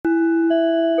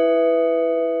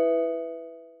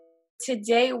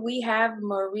Today we have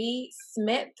Marie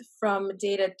Smith from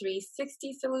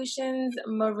Data360 Solutions.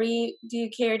 Marie, do you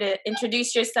care to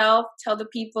introduce yourself, tell the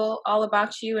people all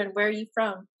about you and where are you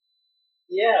from?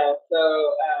 Yeah, so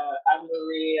I'm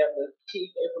Marie. I'm the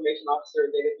Chief Information Officer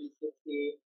at Data360.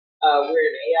 We're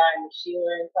an AI and machine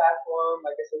learning platform.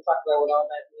 Like I said, talk about what all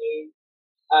that means.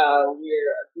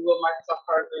 We're a Google Microsoft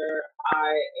partner.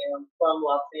 I am from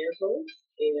Los Angeles,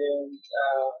 and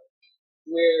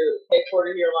we're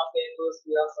headquartered here in Los Angeles.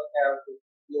 We also have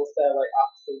dual satellite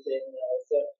offices in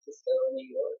San Francisco and New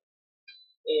York.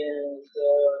 And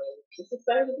just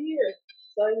excited to be here.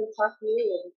 Excited to talk to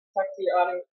you and talk to your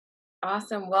audience.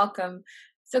 Awesome, welcome.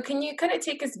 So can you kind of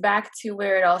take us back to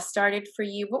where it all started for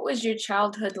you? What was your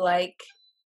childhood like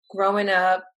growing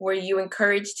up? Were you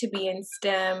encouraged to be in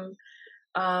STEM?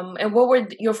 And what were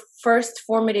your first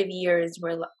formative years?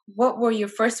 What were your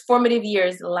first formative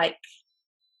years like?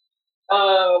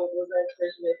 Was that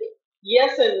encouragement?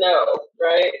 Yes and no,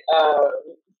 right?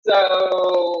 So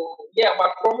yeah, my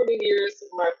formative years,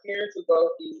 my parents were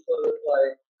both these sort of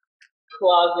like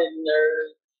closet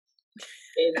nerds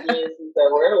and geniuses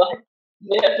that were like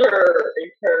never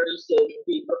encouraged to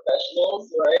be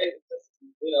professionals, right? Just,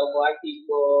 black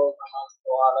people, my mom's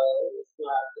mulatto, was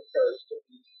not encouraged to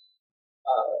be.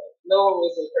 No one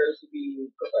was encouraged to be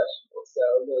professional, so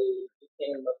they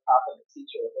became a cop and a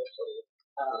teacher eventually.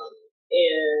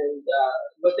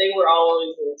 But they were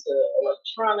always into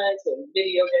electronics and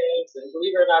video games, and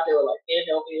believe it or not, they were like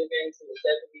handheld video games in the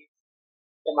 70s.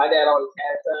 And my dad always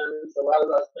had some, so I was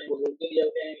always playing with video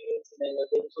games. And then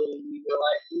eventually we were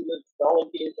the only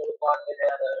kids on the block that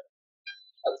had a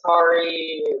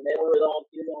Atari, and then we were the only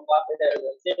kids on the block that had a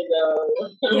Nintendo.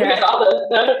 Yeah. We had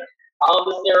all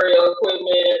the stereo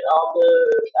equipment,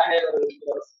 I had a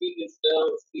speaking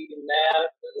stone, speaking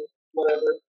math, and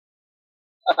whatever.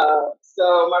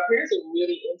 So my parents are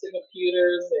really into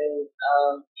computers and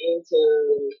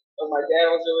my dad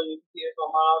was really into computers. My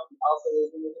mom also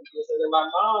was into computers. And then my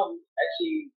mom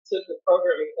actually took the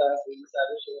programming class and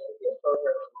decided she wanted to be a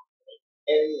programmer.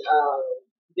 And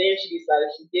then she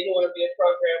decided she didn't want to be a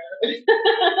programmer.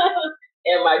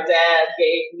 And my dad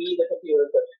gave me the computer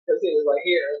equipment because he was like,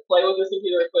 here, play with this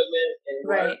computer equipment and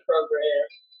learn to program.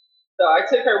 So I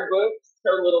took her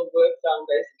little books on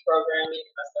basic programming,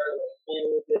 and I started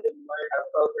playing with it and learning how to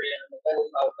program. And that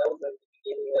was like the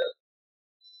beginning of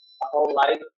my whole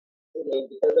life.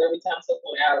 Because every time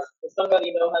someone asked, does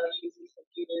somebody know how to use these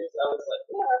computers? I was like,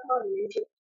 yeah, I know how to use it.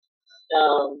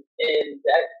 And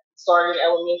that started in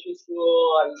elementary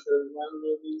school. I used to run a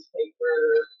little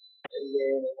newspaper, and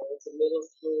then I went to middle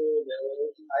school, then I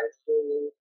went to high school.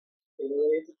 And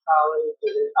went into college,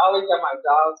 and I always got my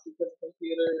jobs because of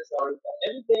computers.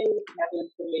 Everything happened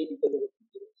for me because of the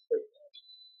computers.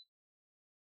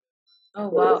 Oh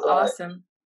wow, awesome!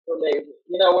 Amazing.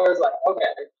 Where it's like,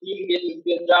 okay, you can get this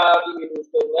good job, you can get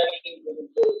this good money, you can get this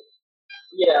good,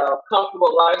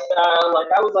 comfortable lifestyle.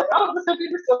 Like I was like, oh, the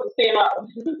computer stuff is paying off.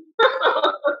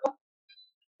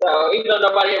 So even though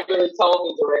nobody had really told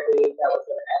me directly that was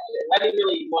going to happen, I didn't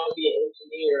really want to be an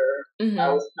engineer. Mm-hmm.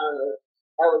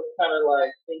 I was kind of like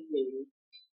thinking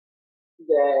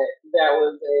that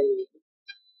was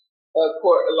a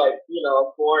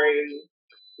boring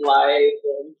life,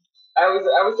 and I was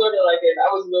sort of like I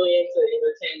was really into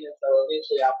entertainment, so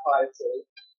eventually I applied to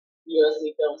USC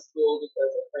Film School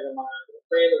because a friend of a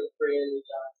friend,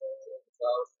 Jonathan. So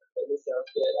I was like, this sounds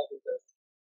good. I could just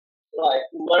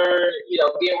learn,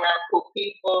 be around cool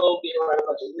people, be around a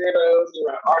bunch of weirdos, be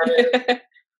around artists.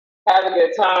 Have a good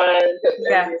time because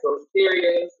everything's so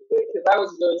serious. Because I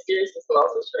was really serious, so I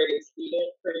was a straight A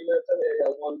student pretty much. I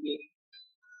had one B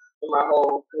in my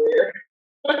whole career.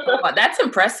 Wow, that's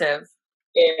impressive.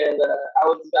 And I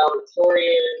was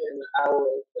valedictorian, and I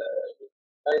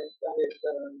had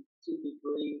 2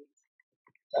 degrees,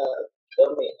 a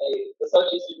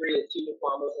associate's degree and 2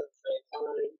 diplomas at the same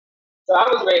time. So I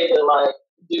was ready to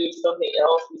do something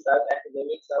else besides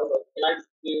academics. I was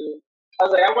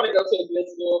like, I want to go to a good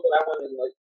school, but I want to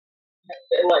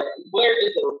where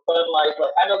is it fun life?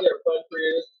 I know there are fun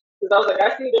careers because I was like,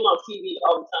 I see them on TV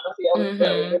all the time. I see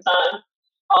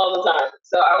all the time.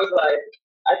 So I was like,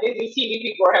 I think these TV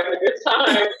people are having a good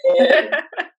time, and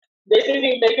they seem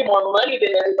to be making more money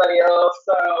than everybody else.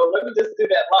 So let me just do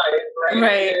that life, right?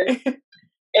 Right.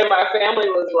 And my family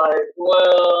was like,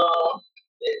 well,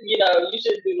 you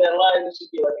shouldn't do that life. You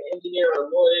should be like an engineer or a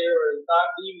lawyer or a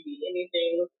doctor. You can be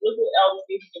anything. Look what all these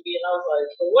people can be. And I was like,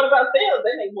 well, what about them?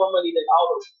 They make more money than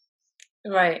all those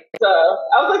people. Right. So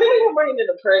I was like, they make more money than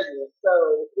the president. So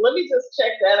let me just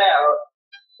check that out.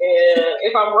 And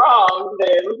if I'm wrong,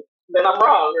 then I'm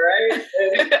wrong, right?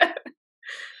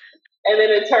 And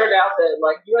then it turned out that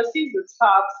like USC is the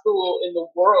top school in the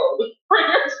world for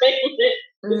entertainment.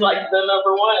 It's like the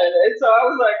number one. And so I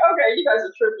was like, okay, you guys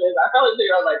are tripping. I finally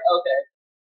figured out like, okay,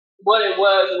 what it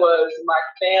was my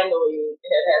family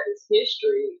had this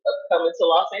history of coming to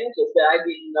Los Angeles that I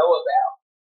didn't know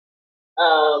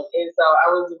about. And so I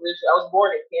was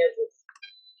born in Kansas.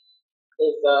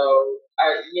 And so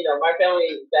my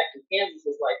family back in Kansas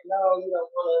was like, no, you don't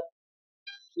want to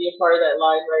be a part of that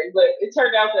life, right? But it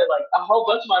turned out that like a whole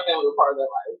bunch of my family were part of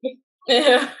that life.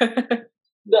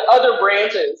 The other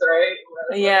branches, right?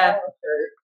 Yeah. Like, oh, okay.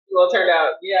 Well, it turned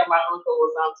out, yeah, my uncle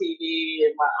was on TV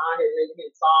and my aunt had written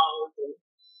hit songs and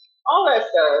all that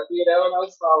stuff, and I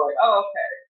was all like, oh,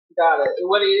 okay, got it. And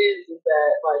what it is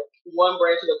that like one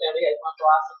branch of the family has one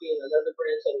philosophy and another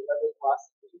branch has another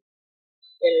philosophy.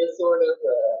 And it's sort of,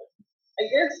 I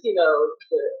guess,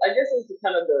 it's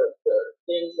kind of the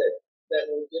things that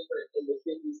were different in the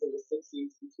 50s and the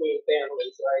 60s between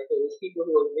families, right? There was people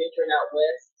who were venturing out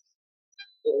west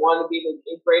and wanted to be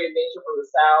the great adventure from the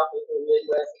South and from the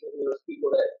Midwest, and there was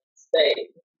people that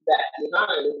stayed back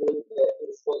behind and believed that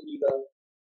it's what they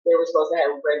were supposed to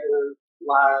have regular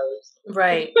lives.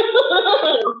 Right.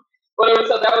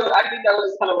 So I think that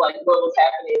was kind of like what was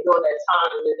happening during that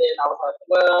time. And then I was like,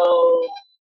 well,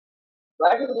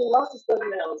 Black people do lots of stuff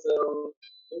now, so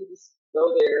we just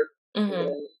go there.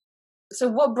 Mm-hmm. So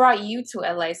what brought you to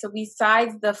LA? So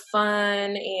besides the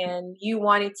fun and you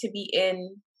wanting to be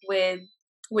in with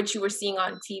what you were seeing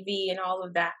on TV and all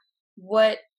of that,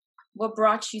 what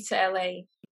brought you to LA?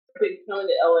 I've been coming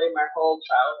to LA my whole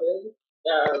childhood.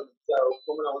 So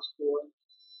from when I was born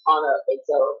on up, and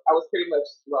so I was pretty much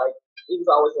like it was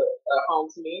always a home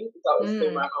to me. It's always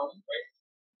been my home, right?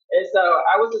 And so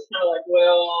I was just kind of like,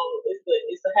 well, it's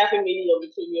the happy medium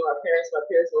between me and my parents. My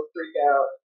parents will freak out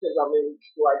because I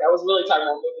was really talking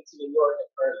about moving to New York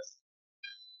at first,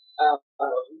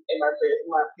 and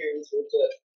my parents were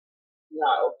just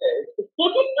not okay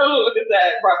with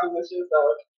that proposition. So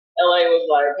LA was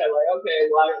like, okay,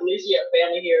 well, at least you have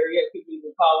family here. You have people you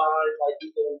can call on. Like,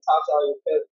 you can talk to all your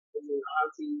cousins and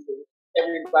aunties and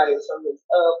everybody if something's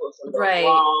up or something's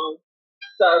wrong.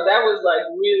 So that was like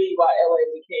really why LA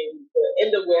became in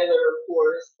the weather, of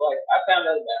course. Like, I found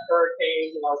out about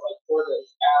hurricanes and I was like,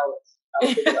 Florida's out.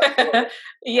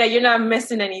 Yeah, you're not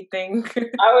missing anything.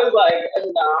 I was like, no,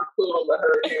 I'm cool on the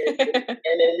hurricanes.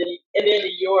 and then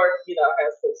New York,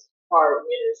 has this hard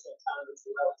winter sometimes.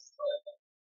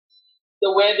 The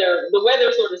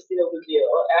weather sort of sealed the deal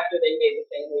after they made the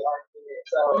family argument.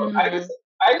 So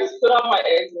I just put all my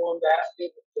eggs in one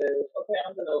basket and said, okay,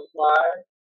 I'm gonna apply.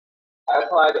 I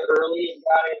applied early and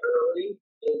got in early,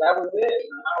 and that was it.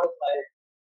 And I was like,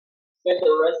 spent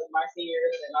the rest of my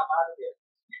seniors, and I'm out of here.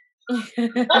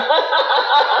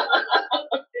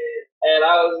 And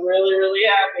I was really, really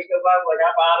happy because I was like,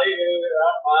 I'm out of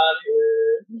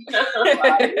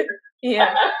here.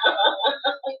 Yeah.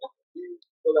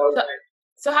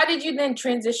 So how did you then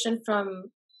transition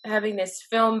from having this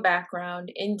film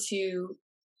background into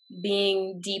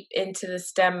being deep into the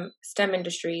STEM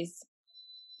industries?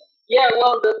 Yeah,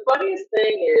 well, the funniest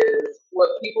thing is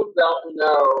what people don't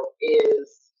know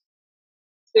is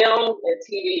film and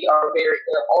TV are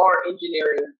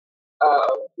engineering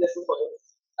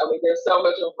disciplines. I mean, there's so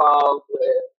much involved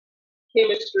with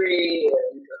chemistry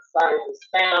and the science of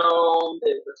sound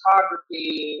and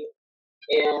photography,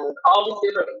 and all these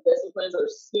different disciplines are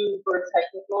super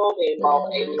technical. They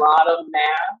involve a lot of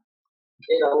math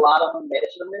and a lot of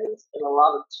measurements and a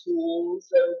lot of tools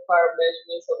that require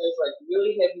measurements. So there's like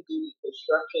really heavy duty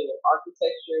construction and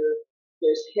architecture.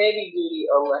 There's heavy duty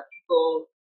electrical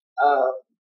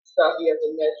stuff you have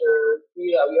to measure.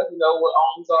 You have to know what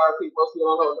ohms are. Most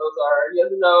people don't know what those are. You have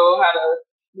to know how to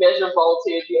measure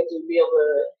voltage. You have to be able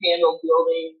to handle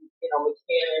building,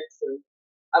 mechanics. And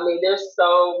I mean, there's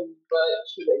so much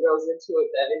that goes into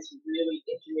it that is really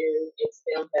engineering and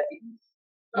STEM heavy.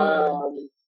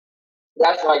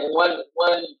 That's like one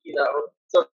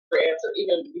sort of answer,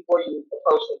 even before you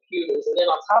approach computers. And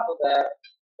then on top of that,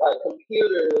 like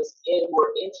computers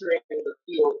were entering the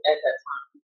field at that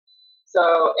time.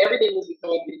 So everything was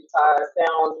becoming digitized.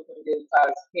 Sound was becoming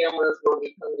digitized. Cameras were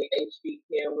becoming HD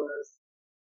cameras.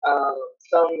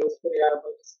 Sony was putting out a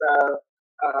bunch of stuff.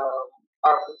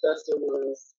 Our professor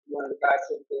was one of the guys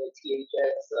who did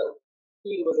THX, so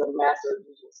he was a master of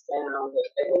digital sound.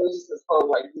 And it was just this whole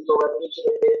like digital revolution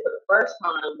they did. For the first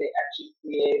time, they actually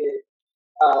created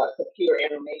computer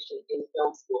animation in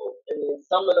film school. And then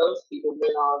some of those people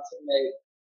went on to make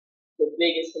the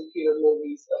biggest computer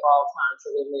movies of all time.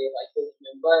 So they made like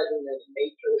Benjamin Button and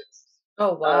Matrix.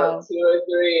 Oh wow. 2 and 3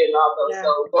 and all those. Yeah.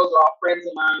 So those are all friends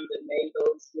of mine that made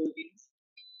those movies.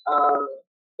 And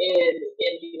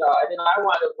and then I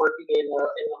wound up working in a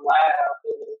lab,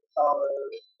 it was called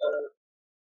a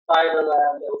cyber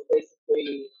lab that was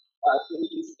basically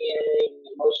 3D scanning,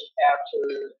 motion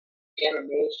capture,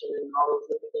 animation, and all those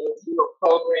different things. We were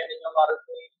programming a lot of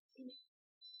things.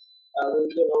 We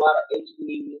were doing a lot of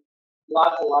HD,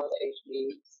 lots and lots of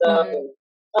HD stuff. Mm-hmm. And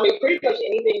I mean, pretty much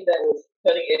anything that was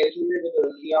cutting edge. We were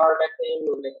doing VR back then,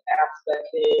 we were making apps back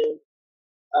then.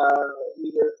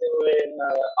 We were doing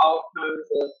all kinds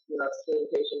of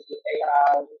experimentations with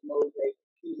AI, with motor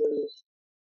computers,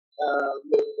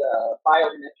 with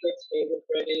biometrics,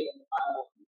 fingerprinting, and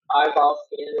eyeball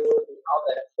scanning, and all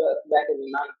that stuff back in the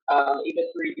 90s.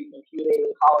 Even 3D computing,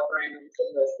 holograms,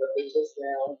 some of that stuff is just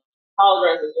now.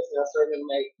 Holograms are just now starting to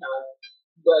make kind of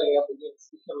butting up against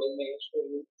becoming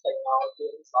mainstream technology.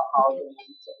 We saw hologram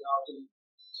technology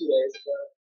 2 days ago,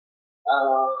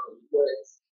 where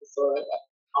it's sort of like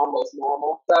almost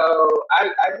normal. So I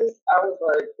was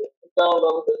like fell in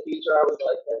love with the future. I was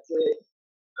like, that's it.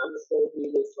 I'm just going to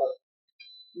do this like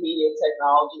media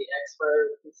technology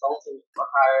expert, consultant for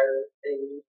hire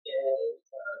thing. And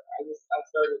I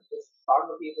started just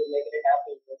talking to people, making it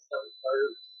happen, and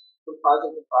started from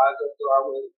project to project, or I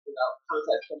would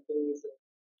contact companies and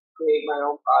create my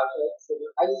own projects. And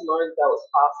I just learned that was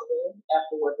possible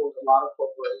after working with a lot of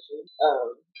corporations.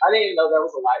 I didn't even know that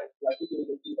was a life. Like you can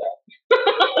even do that.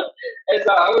 And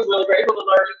so I was really grateful to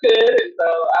learn you could. And so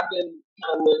I've been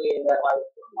kind of living in that life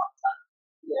for a long time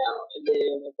now. And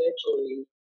then eventually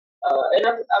and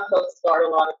I've helped start a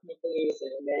lot of companies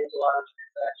and manage a lot of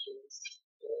transactions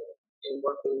and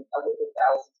working. I work with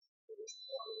thousands of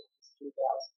companies,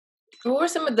 2,000. What were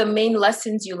some of the main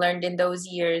lessons you learned in those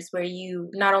years where you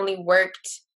not only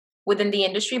worked within the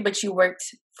industry, but you worked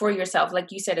for yourself, like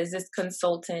you said, as this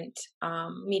consultant,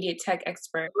 media tech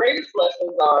expert? The greatest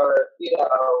lessons are,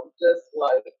 just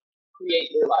like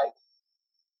create your life.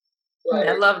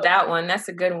 I Like, love that one. That's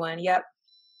a good one. Yep.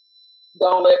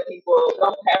 don't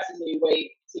passively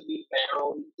wait to be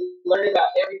found. Learn about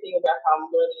everything about how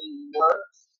money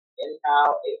works and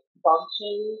how it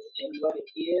functions and what it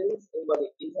is and what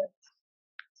it isn't.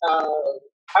 Um,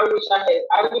 I wish I had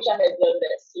done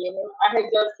that sooner. I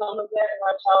had done some of that in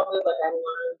my childhood, like I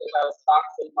learned about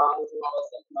stocks and bonds and all that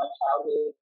stuff in my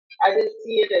childhood. I didn't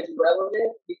see it as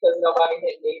relevant because nobody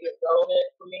had made it relevant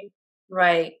for me.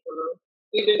 Right.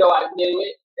 Even though I knew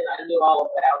it and I knew all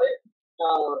about it,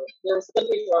 there were some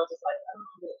things where I was just like, I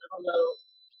don't know.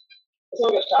 Let's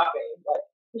go shopping. Like,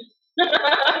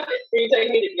 can you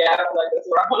take me to Gap? Like, that's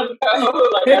where I want to go.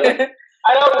 Like,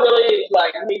 I don't really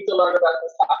like need to learn about the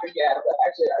soccer Gap, but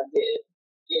actually I did.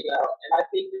 And I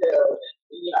think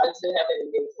I just didn't have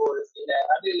any mentors in that.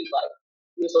 I knew like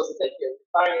we were supposed to take care of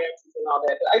finances and all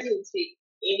that, but I didn't take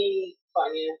any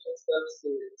financial stuff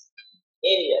serious,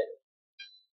 any of it.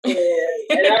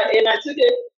 And I took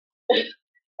it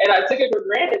and I took it for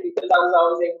granted because I was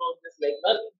always able to just make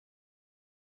money,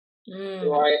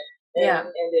 right? Yeah.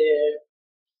 And then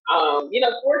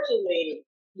fortunately,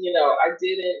 I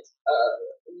didn't.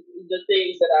 The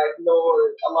things that I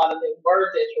ignored, a lot of them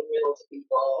were detrimental to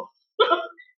people,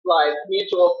 like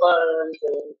mutual funds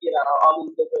and all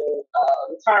these different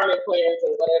retirement plans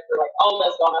and whatever. Like all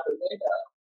that's gone out the window,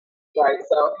 right?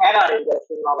 So had I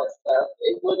invested in all that stuff,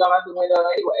 it would have gone out the window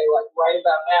anyway. Like right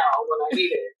about now when I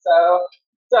need it. So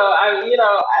I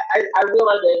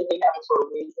realize that everything happens for a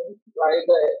reason, right?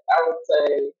 But I would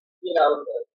say,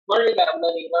 learning about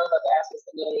money, learning about the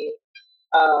aspects of money,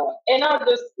 and not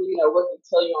just what they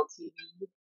tell you on TV,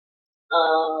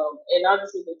 and not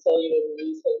just what they tell you in the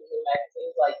newspapers and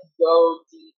magazines. Like go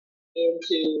deep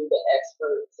into the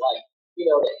experts, like the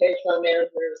hedge fund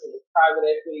managers and the private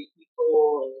equity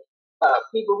people and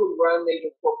people who run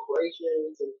major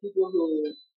corporations and people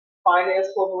who finance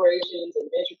corporations and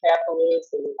venture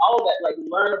capitalists and all of that. Like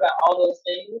learn about all those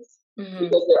things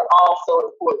because they're all so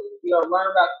important. Learn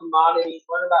about commodities,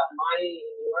 learn about mining,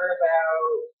 learn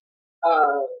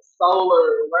about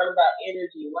solar, learn about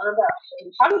energy, learn about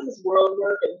how does this world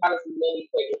work and how does money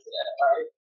play into that, right?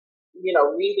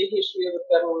 Read the history of the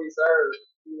Federal Reserve,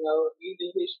 read the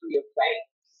history of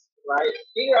banks, right?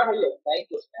 Figure out how your bank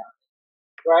was founded,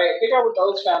 right? Figure out what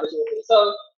those founders were.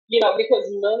 So, because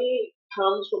money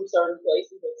comes from certain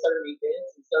places and certain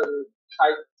events and certain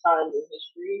times in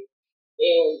history,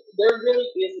 and there really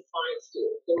is a science to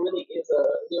it. There is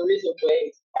a way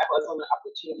to capitalize on the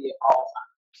opportunity at all times.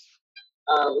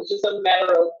 It's just a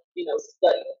matter of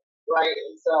study, right?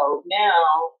 And so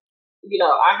now,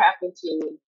 I happen to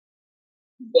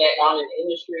bet on an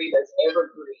industry that's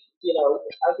evergreen.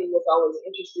 I think what's always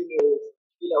interesting is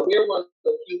we're one of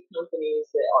the few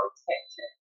companies that are tech.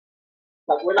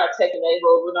 Like, we're not tech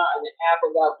enabled. We're not an app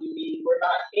about beauty. We're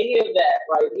not any of that.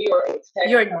 Right? We are a tech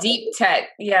You're company. deep tech.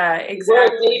 Yeah, We're a deep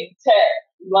exactly. tech.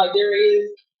 Like, there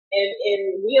is,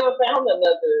 and we haven't found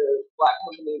another Black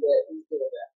company that is doing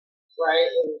that. Right?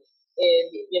 And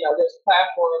there's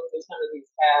platforms. There's kind of these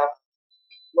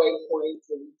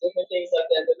waypoints and different things like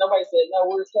that. But nobody said, no,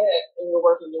 we're tech, and we're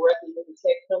working directly with the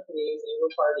tech companies, and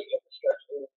we're part of the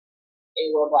infrastructure, and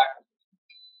we're a Black company.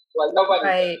 Like, nobody.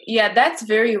 Right. Yeah, that's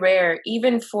very rare,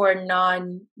 even for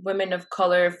non-women of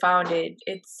color founded.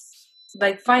 It's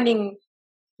like finding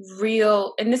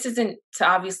real, and this isn't to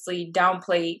obviously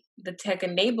downplay the tech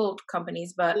enabled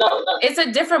companies, but No. it's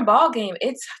a different ball game.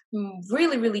 It's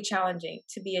really, really challenging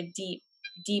to be a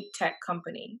deep tech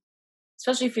company,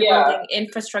 especially if you're building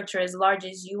infrastructure as large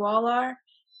as you all are.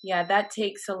 Yeah, that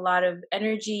takes a lot of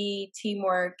energy,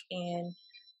 teamwork, and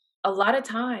a lot of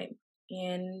time.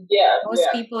 And most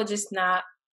people just not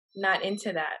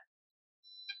into that.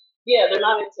 Yeah, they're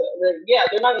not into.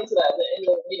 They're not into that. And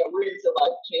we're into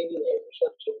like changing the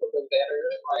infrastructure for the better,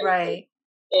 right? Right.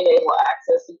 Enable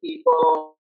access to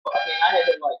people. I mean, I had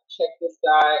to like check this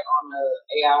guy on a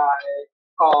AI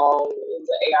call. It was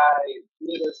an AI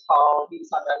leaders call. He was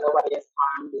talking about nobody has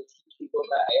time to teach people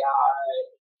about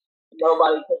AI.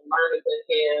 Nobody can learn it but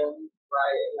him,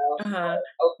 right? And I was like,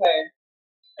 okay.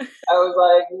 I was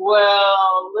like,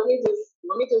 well, let me just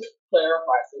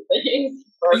clarify some things.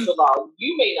 First of all,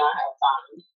 you may not have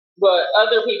time, but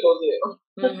other people do.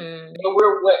 Mm-hmm. And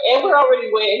we're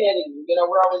already way ahead of you.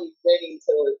 We're already ready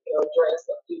to address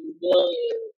a few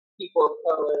million people of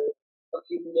color, a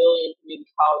few million community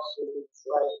college students,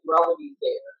 right? We're already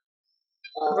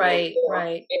there. Right.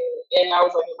 And I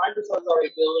was like, Microsoft's already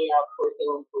building out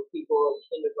curriculum for people in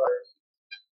kindergarten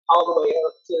all the way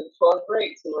up to 12th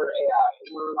grade to learn AI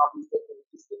and learn all these different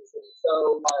systems.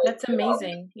 So, like, that's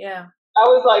amazing. Yeah. I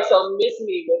was like, so miss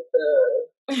me with the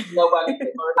nobody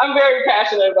can learn. I'm very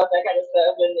passionate about that kind of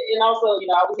stuff. And also,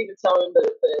 I was even telling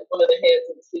one of the heads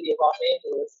of the city of Los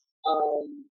Angeles,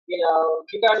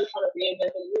 you guys are trying to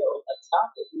reinvent the wheel. Like,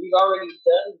 stop it. We've already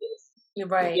done this.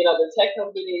 Right. The tech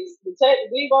companies,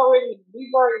 we've already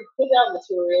put out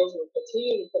materials. We're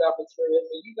continuing to put out materials,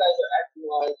 but you guys are acting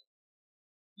like,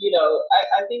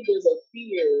 I think there's a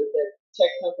fear that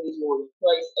tech companies will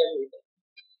replace everything.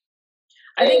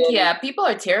 I think, people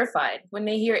are terrified when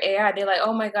they hear AI. They're like,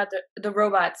 oh my God, the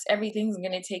robots, everything's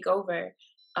going to take over.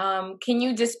 Can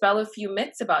you dispel a few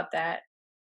myths about that?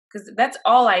 Because that's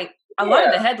all a lot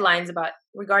of the headlines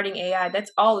regarding AI,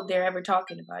 that's all they're ever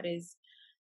talking about is.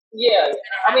 Yeah,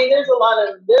 I mean, there's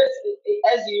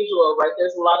as usual, right?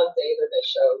 There's a lot of data that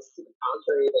shows to the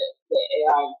contrary that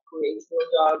AI creates more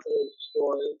jobs and it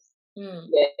destroys.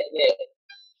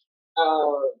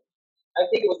 I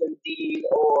think it was Indeed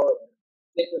or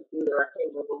ZipRecruiter, I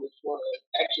can't remember which one,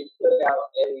 actually put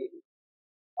out a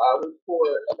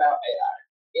report about AI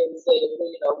and said,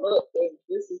 look,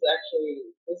 this is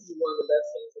one of the best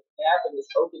things that can happen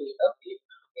is opening up the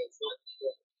economy. It's not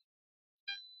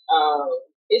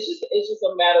it's just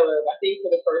a matter of, I think for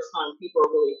the first time, people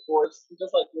are really forced,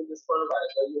 just like with this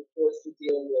coronavirus, you're forced to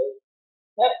deal with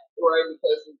that, right?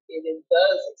 Because it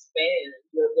does expand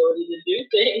your ability to do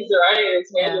things, right? It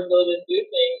expands your ability to do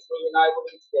things when you're not able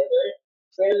to be together.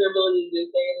 Expands your ability to do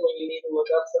things when you need to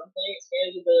look up something.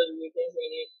 Expands your ability to do things when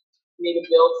you need to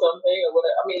build something or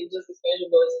whatever. I mean, just expands your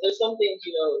ability. There's some things,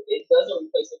 it doesn't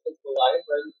replace a physical life,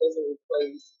 right? It doesn't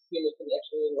replace human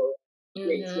connection or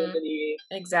creativity.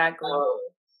 Exactly.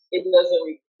 It doesn't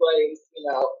replace,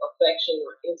 affection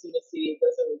or intimacy. It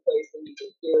doesn't replace the need to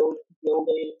build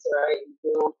buildings, right?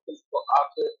 Build physical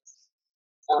objects.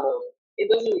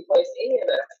 It doesn't replace any of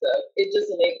that stuff. It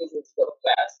just enables it to go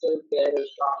faster, better,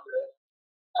 stronger,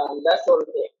 that sort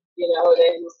of thing.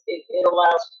 It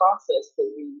allows process to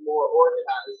be more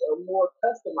organized or more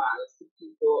customized to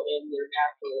people and their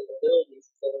natural abilities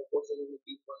instead of forcing them to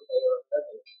be one way or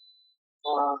another.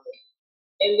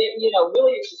 And then,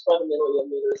 really it's just fundamentally a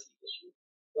literacy issue,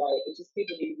 right? It's just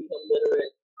people need to become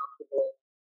literate, comfortable.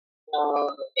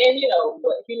 And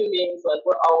but human beings, like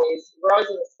we're always in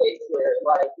a space where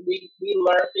like we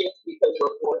learn things because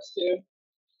we're forced to.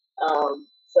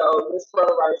 So this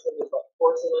coronavirus is like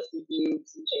forcing us to do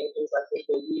some changes I think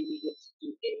that we needed to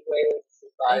do anyway as a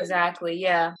society. Exactly.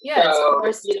 Yeah. Yeah. So,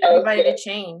 it's forced everybody to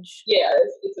change. Yeah,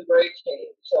 it's a great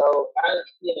change. So I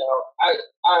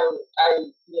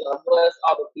bless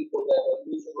all the people that are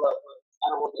losing loved ones.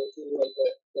 I don't want to insinuate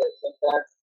that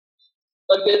that's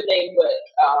a good thing, but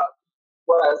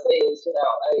what I say is, a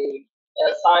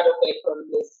side effect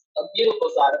from this, a beautiful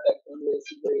side effect from this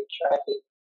very tragic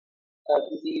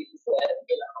disease is that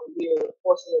we're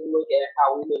forcing them to look at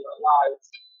how we live our lives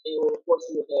and we're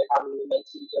forcing them to how we relate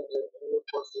to each other, and we're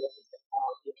forcing them to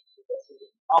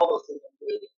all those things are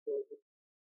really important.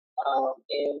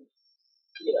 And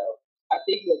you know, I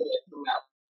think we're gonna come out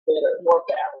better, more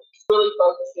balanced. Really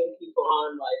focusing people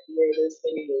on like where they're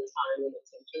spending their time and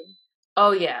attention.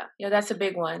 Oh yeah, yeah, that's a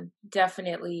big one,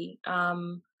 definitely.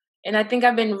 And I think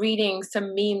I've been reading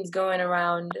some memes going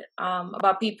around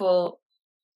about people.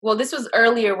 Well, this was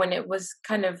earlier when it was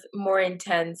kind of more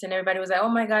intense, and everybody was like, "Oh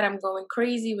my God, I'm going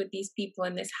crazy with these people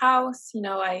in this house." You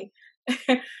know, I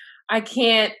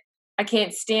can't, I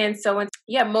can't stand so. And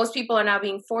yeah, most people are now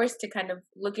being forced to kind of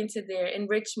look into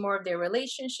enrich more of their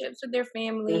relationships with their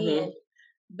family and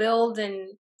Mm-hmm. build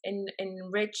and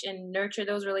enrich and nurture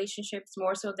those relationships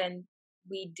more so than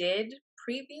we did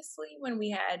previously when we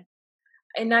had,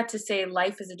 and not to say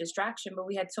life is a distraction, but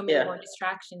we had so many Yeah. more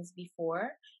distractions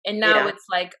before. And now Yeah. it's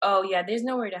like, oh yeah, there's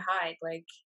nowhere to hide. Like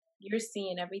you're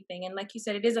seeing everything. And like you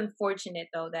said, it is unfortunate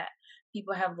though that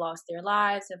people have lost their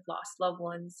lives, have lost loved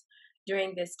ones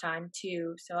during this time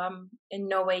too. So I'm in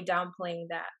no way downplaying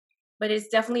that. But it's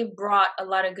definitely brought a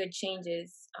lot of good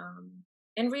changes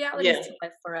and realities Yeah. to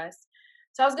life for us.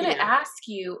 So I was gonna Yeah. ask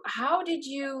you, how did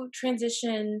you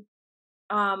transition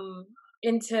um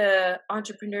into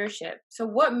entrepreneurship? So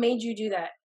what made you do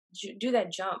that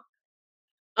jump?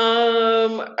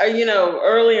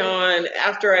 Early on,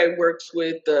 after I worked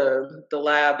with the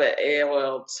lab at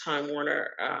AOL Time Warner,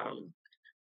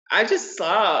 I just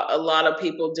saw a lot of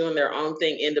people doing their own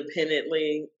thing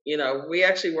independently. We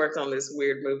actually worked on this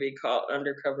weird movie called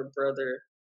Undercover Brother.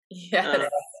 Yes, Uh,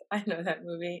 I know that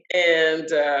movie. and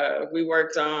we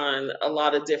worked on a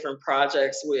lot of different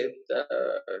projects with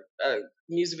a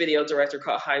music video director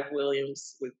called Hype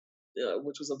Williams, which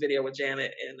was a video with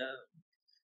Janet and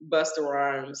Busta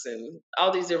Rhymes and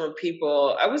all these different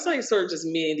people. I was like sort of just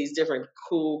meeting these different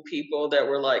cool people that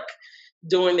were like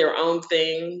doing their own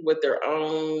thing with their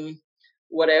own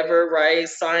whatever, right?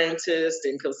 Scientists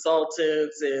and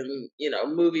consultants and,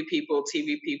 movie people,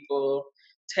 TV people,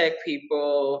 tech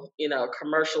people,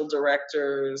 commercial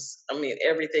directors. I mean,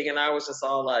 everything. And I was just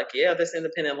all like, yeah, this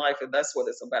independent life, and that's what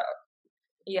it's about.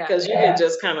 Yeah. Because you can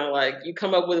just kind of like, you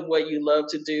come up with what you love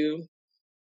to do,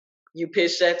 you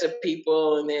pitch that to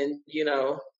people, and then, you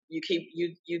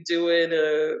do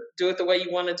it the way you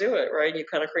want to do it, right? You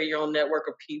kind of create your own network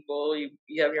of people. You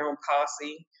have your own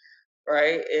posse,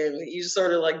 right? And you just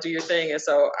sort of like do your thing. And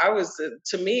so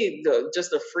to me, just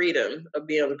the freedom of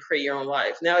being able to create your own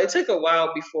life. Now, it took a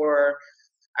while before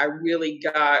I really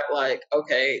got like,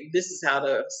 okay, this is how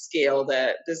to scale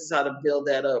that. This is how to build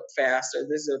that up faster.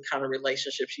 This is the kind of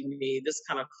relationships you need. This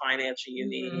kind of financing you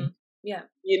need. Yeah.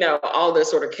 All the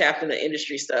sort of captain of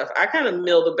industry stuff. I kind of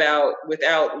milled about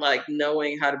without like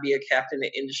knowing how to be a captain of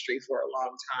industry for a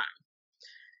long time.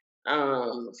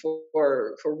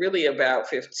 For really about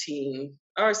 15,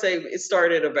 I would say it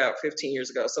started about 15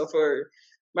 years ago. So for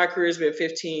my career's been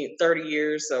 15, 30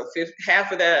 years. So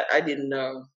half of that I didn't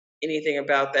know anything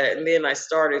about that. And then I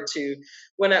started to,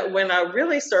 when I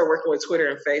really started working with Twitter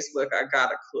and Facebook, I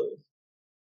got a clue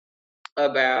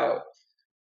about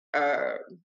uh,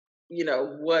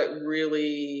 what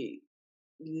really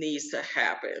needs to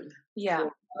happen Yeah.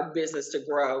 for a business to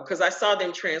grow, because I saw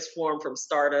them transform from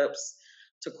startups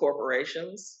to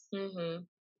corporations. Mhm.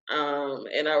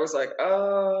 And I was like,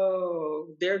 oh,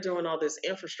 they're doing all this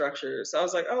infrastructure. So I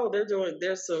was like, oh,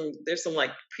 there's some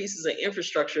like pieces of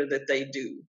infrastructure that they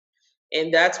do,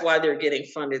 and that's why they're getting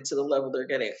funded to the level they're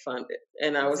getting funded.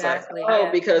 And I was like, Exactly. oh,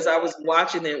 Yeah. because I was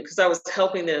watching them, because I was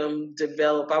helping them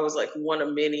develop. I was like one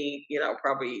of many,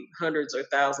 probably hundreds or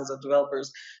thousands of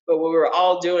developers, but what we were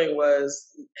all doing was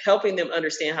helping them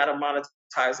understand how to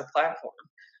monetize a platform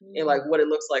and Mhm. like what it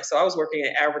looks like. So I was working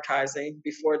in advertising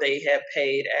before they had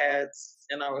paid ads,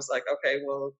 and I was like, okay,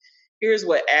 well, here's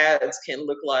what ads can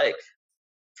look like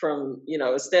from,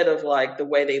 instead of like the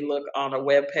way they look on a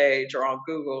web page or on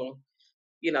Google.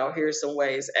 Here's some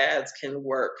ways ads can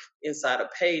work inside of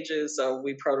pages. So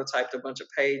we prototyped a bunch of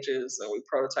pages, and we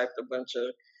prototyped a bunch of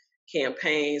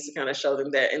campaigns to kind of show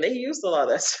them that. And they used a lot of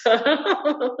that stuff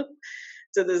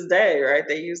to this day, right?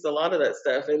 They used a lot of that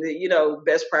stuff. And,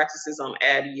 best practices on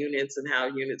ad units and how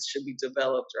units should be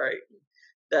developed, right?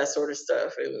 That sort of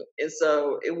stuff. And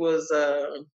so it was,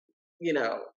 you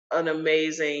know, an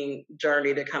amazing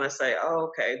journey to kind of say, oh,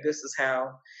 okay, this is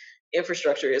how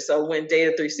infrastructure is. So when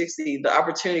Data360, the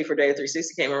opportunity for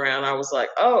Data360 came around, I was like,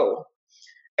 oh,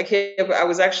 I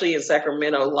was actually in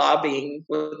Sacramento lobbying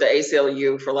with the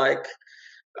ACLU for like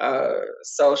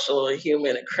social and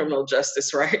human and criminal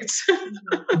justice rights,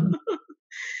 Mhm.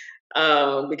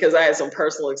 because I had some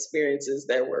personal experiences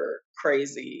that were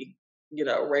crazy.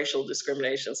 racial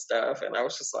discrimination stuff. And I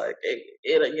was just like,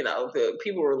 the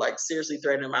people were like seriously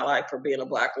threatening my life for being a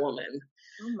Black woman.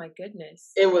 Oh my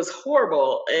goodness. It was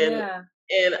horrible. Yeah.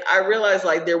 And I realized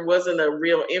like there wasn't a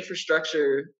real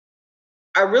infrastructure.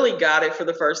 I really got it for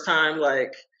the first time,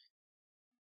 like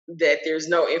that there's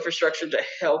no infrastructure to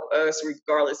help us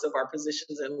regardless of our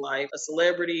positions in life. A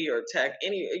celebrity or attack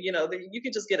you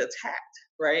could just get attacked,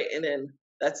 right? And then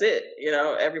that's it.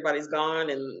 Everybody's gone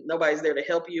and nobody's there to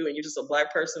help you, and you're just a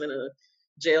Black person in a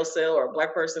jail cell or a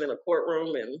Black person in a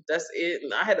courtroom, and that's it.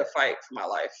 And I had to fight for my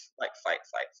life, like fight,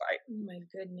 fight, fight. Oh my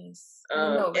goodness. I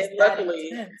didn't know it And was that luckily,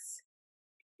 intense.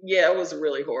 yeah, it was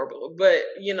really horrible. But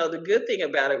the good thing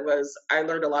about it was I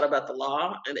learned a lot about the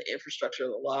law and the infrastructure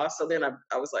of the law. So then I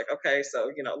was like, okay,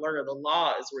 so learning the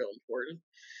law is real important.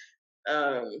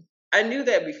 I knew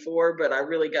that before, but I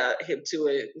really got hip to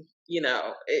it. In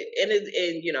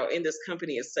this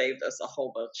company, it saved us a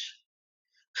whole bunch.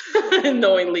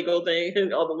 Knowing legal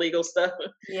things, all the legal stuff.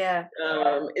 Yeah.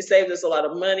 It saved us a lot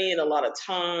of money and a lot of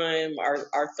time.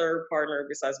 Our third partner,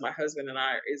 besides my husband and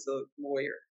I, is a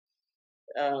lawyer.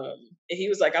 And he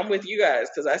was like, I'm with you guys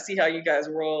because I see how you guys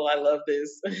roll. I love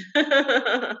this.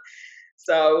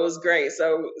 So it was great.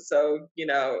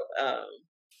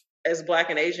 As Black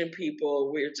and Asian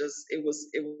people, it was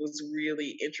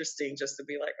really interesting just to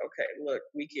be like, okay, look,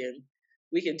 we can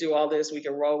do all this, we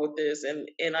can roll with this. And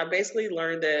I basically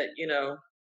learned that,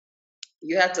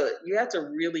 you have to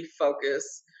really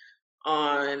focus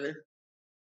on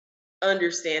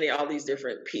understanding all these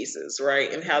different pieces,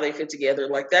 right? And how they fit together.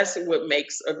 Like that's what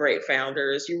makes a great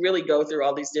founder is you really go through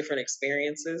all these different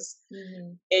experiences.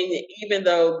 Mm-hmm. And even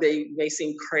though they may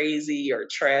seem crazy or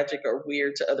tragic or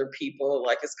weird to other people,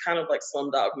 like it's kind of like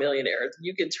Slumdog Millionaire,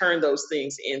 you can turn those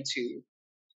things into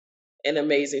an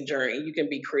amazing journey. You can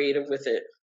be creative with it,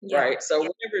 Yeah. right? So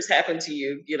whatever's happened to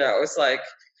you, it's like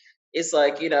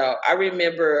I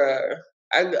remember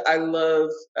I love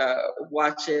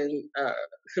watching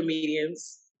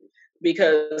comedians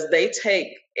because they take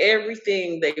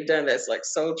everything they've done that's like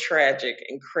so tragic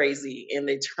and crazy and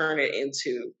they turn it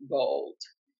into gold.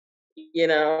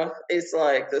 It's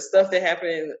like the stuff that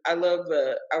happened. I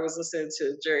was listening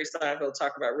to Jerry Seinfeld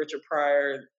talk about Richard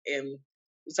Pryor, and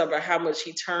we talk about how much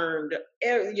he turned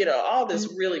all this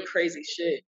really crazy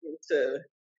shit into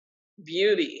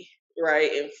beauty,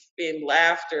 right? And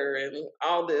laughter and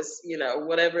all this,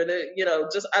 whatever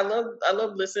just I love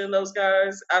listening to those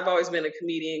guys. I've always been a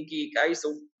comedian geek. I used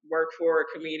to work for a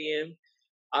comedian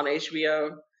on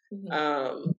HBO. Mm-hmm.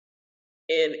 Um,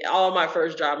 and all my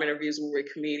first job interviews were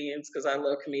with comedians because I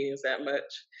love comedians that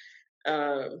much.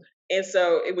 And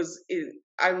so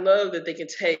I love that they can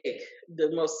take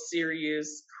the most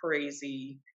serious,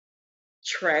 crazy,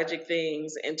 tragic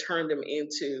things and turn them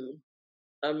into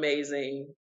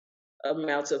amazing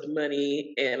amounts of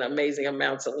money and amazing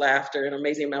amounts of laughter and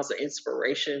amazing amounts of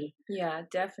inspiration. Yeah,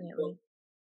 definitely.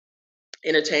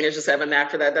 Entertainers just have a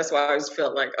knack for that. That's why I always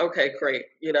felt like, okay, great,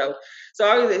 when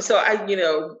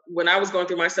I was going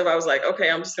through my stuff, I was like,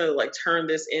 okay, I'm just gonna like turn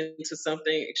this into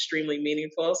something extremely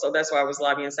meaningful. So that's why I was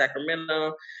lobbying in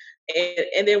Sacramento.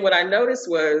 And then what I noticed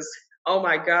was, oh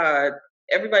my God,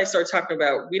 everybody started talking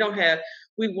about we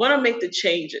want to make the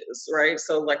changes, right?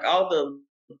 So like all the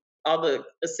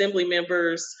assembly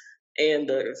members and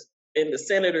the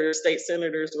senators, state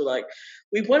senators were like,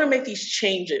 we want to make these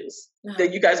changes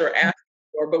that you guys are asking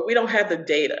for, but we don't have the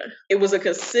data. It was a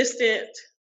consistent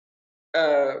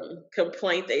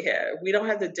complaint they had. We don't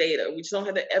have the data. We just don't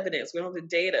have the evidence. We don't have the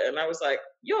data. And I was like,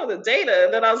 you don't have the data.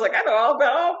 And then I was like, I know all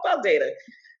about data.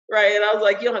 Right. And I was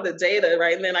like, you don't have the data.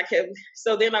 Right. And then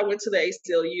so then I went to the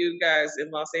ACLU guys in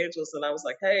Los Angeles and I was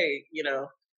like, hey,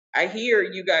 I hear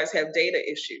you guys have data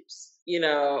issues.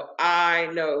 I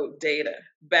know data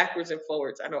backwards and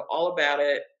forwards. I know all about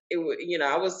it. I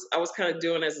was kind of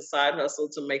doing it as a side hustle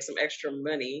to make some extra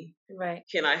money. Right.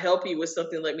 Can I help you with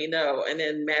something? Let me know. And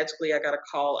then magically I got a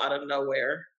call out of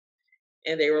nowhere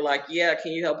and they were like, yeah,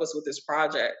 can you help us with this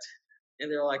project? And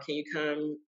they're like, can you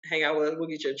come hang out with us? We'll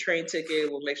get you a train ticket.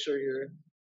 We'll make sure you're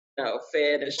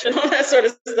fed and all that sort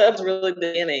of stuff. Was really the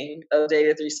beginning of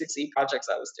Data360 projects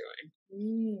I was doing.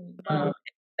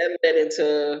 And led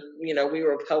into, we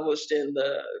were published in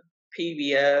the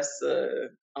PBS,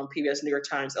 on PBS, New York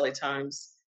Times, LA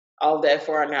Times, all of that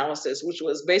for our analysis, which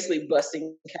was basically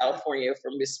busting California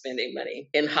for misspending money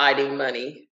and hiding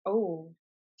money. Oh.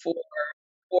 For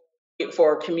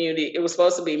for community. It was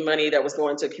supposed to be money that was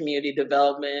going to community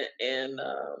development and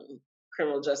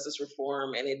criminal justice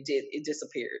reform, and it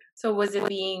disappeared. So was it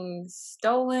being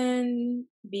stolen,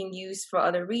 being used for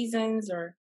other reasons,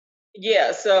 or?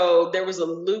 Yeah, so there was a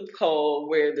loophole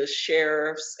where the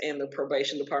sheriffs and the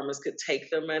probation departments could take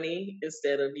the money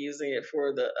instead of using it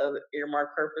for the other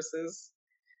earmark purposes.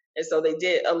 And so they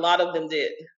did. A lot of them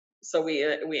did. So we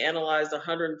analyzed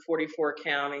 144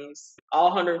 counties, all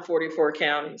 144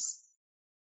 counties.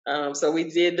 So we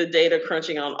did the data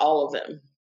crunching on all of them,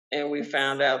 and we That's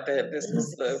found out that this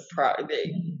was the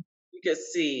you could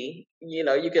see,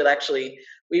 you could actually,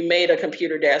 we made a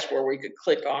computer dashboard where you could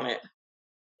click on it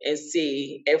and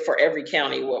see for every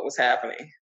county what was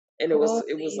happening, and it was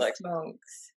holy like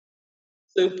smokes.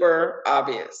 super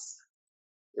obvious,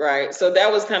 right? So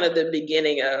that was kind of the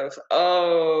beginning of,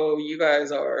 oh, you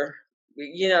guys are,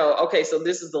 okay, so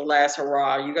this is the last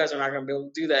hurrah. You guys are not going to be able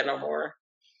to do that no more.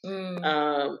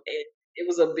 Mm, It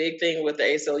was a big thing with the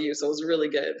ACLU, so it was really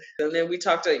good. And then we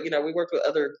talked to, we worked with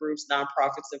other groups,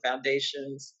 nonprofits, and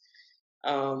foundations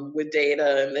with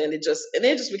data, and then it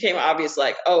just became obvious,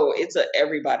 like, oh, it's a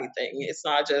everybody thing. It's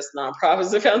not just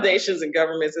nonprofits and foundations and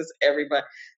governments. It's everybody.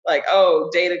 Like, oh,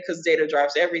 data, because data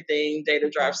drives everything. Data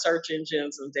yeah. drives search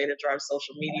engines, and data drives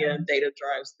social media, and data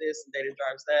drives this, and data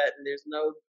drives that. And there's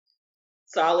no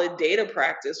solid data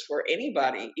practice for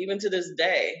anybody, even to this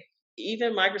day.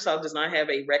 Even Microsoft does not have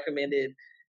a recommended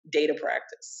data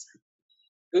practice.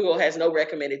 Google has no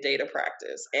recommended data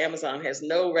practice. Amazon has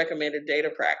no recommended data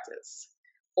practice.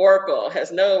 Oracle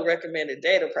has no recommended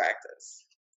data practice.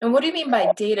 And what do you mean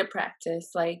by data practice?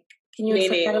 Like, can you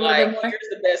explain Meaning, that a little bit like, more? here's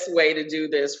the best way to do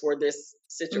this for this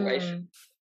situation. Mm,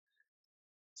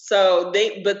 So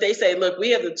they say, look, we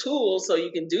have the tools so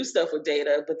you can do stuff with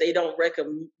data, but they don't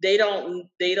recommend, they don't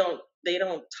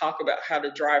talk about how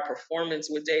to drive performance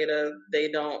with data. They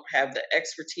don't have the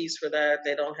expertise for that.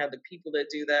 They don't have the people that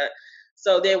do that.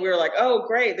 So then we were like, oh,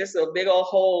 great, this is a big old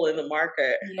hole in the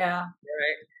market, yeah.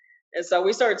 right? And so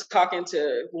we started talking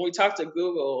to, when we talked to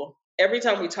Google, every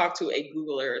time we talked to a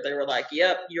Googler, they were like,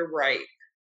 yep, you're right.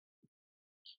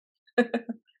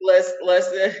 Let's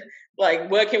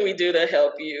like, what can we do to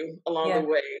help you along the Yeah.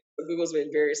 way? Google's been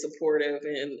very supportive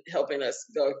in helping us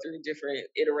go through different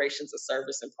iterations of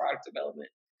service and product development.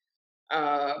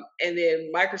 And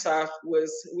then Microsoft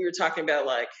was, we were talking about,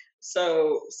 like,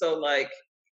 so like,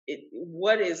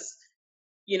 what is,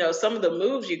 some of the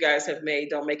moves you guys have made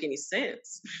don't make any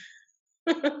sense.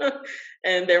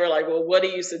 And they were like, well, what do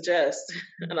you suggest?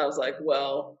 And I was like,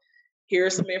 well,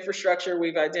 here's some infrastructure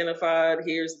we've identified.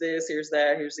 Here's this, here's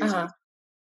that, here's these. Uh-huh.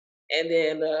 And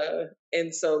then,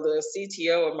 and so the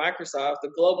CTO of Microsoft, the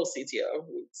global CTO,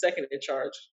 second in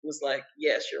charge, was like,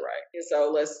 yes, you're right. And so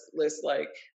let's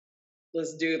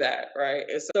do that, right?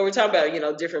 And so we're talking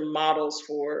about, different models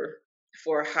for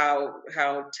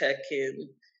how tech can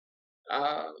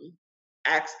um,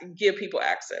 give people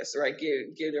access, right?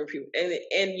 Give their people, and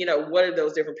what are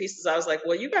those different pieces? I was like,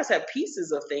 well, you guys have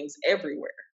pieces of things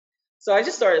everywhere. So I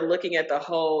just started looking at the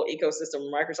whole ecosystem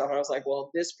of Microsoft. And I was like, well,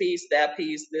 this piece, that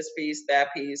piece, this piece,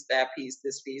 that piece, that piece,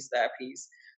 this piece, that piece.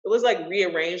 But let's, like,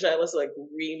 rearrange that. Let's, like,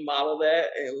 remodel that.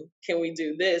 And can we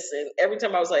do this? And every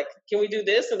time I was like, can we do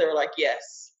this? And they were like,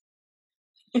 yes.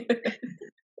 I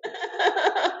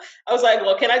was like,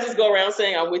 well, can I just go around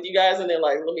saying I'm with you guys? And they're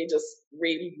like, let me just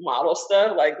remodel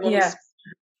stuff. Like, let me, Yeah.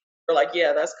 they're like,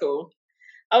 yeah, that's cool.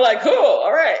 I'm like, cool.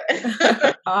 All right.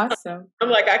 Awesome. I'm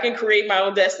like, I can create my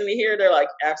own destiny here. They're like,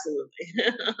 absolutely.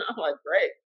 I'm like, great.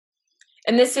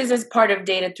 And this is as part of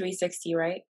Data360,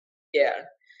 right? Yeah.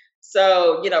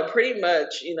 So, pretty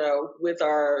much, with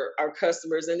our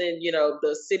customers, and then,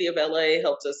 the city of LA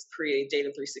helped us create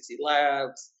Data360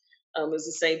 Labs. It's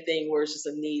the same thing where it's just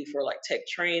a need for, like, tech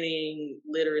training,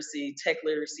 literacy, tech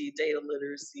literacy, data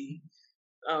literacy,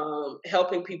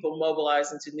 helping people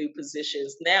mobilize into new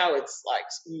positions. Now it's like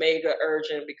mega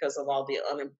urgent because of all the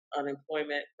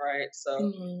unemployment, right? So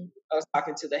Hmm. I was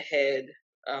talking to the head,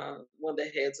 one of the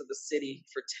heads of the city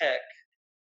for tech,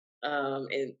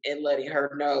 and letting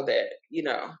her know that,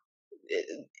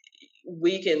 it-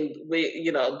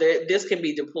 this can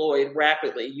be deployed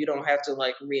rapidly. You don't have to,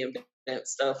 like, reinvent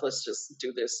stuff. Let's just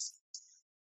do this,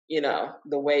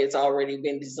 the way it's already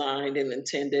been designed and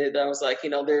intended. I was like,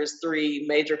 there's three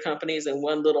major companies and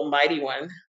one little mighty one,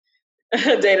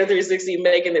 Data 360,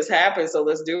 making this happen. So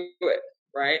let's do it,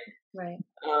 right? Right.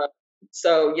 Uh,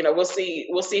 so, we'll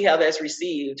see how that's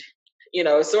received.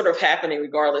 It's sort of happening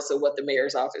regardless of what the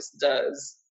mayor's office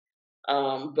does.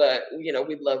 But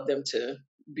we'd love them to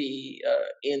be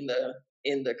in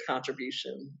the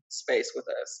contribution space with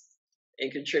us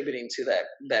and contributing to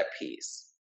that piece.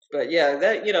 But yeah,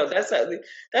 that's how we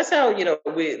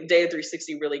Data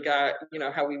 360 really got,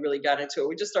 how we really got into it.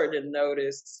 We just started to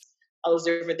notice all those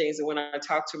different things, and when I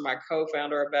talked to my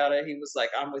co-founder about it, he was like,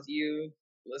 "I'm with you.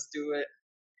 Let's do it."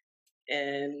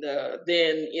 And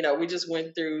then, we just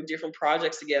went through different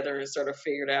projects together and sort of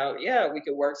figured out, yeah, we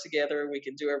could work together, we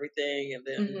could do everything. And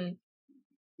then,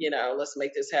 Hmm. let's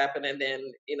make this happen. And then,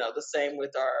 the same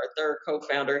with our third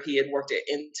co-founder. He had worked at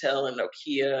Intel and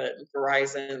Nokia and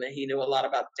Verizon, and he knew a lot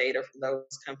about data from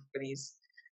those companies.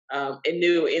 And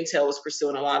knew Intel was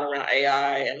pursuing a lot around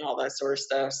AI and all that sort of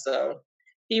stuff. So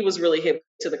he was really hip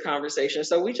to the conversation.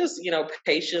 So we just,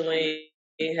 patiently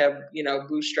have,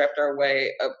 bootstrapped our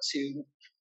way up to,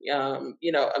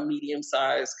 a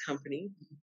medium-sized company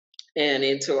and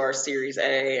into our Series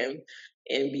A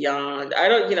and beyond. I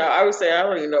don't, I would say I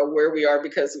don't even know where we are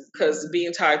because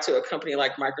being tied to a company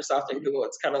like Microsoft and Google,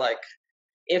 it's kind of like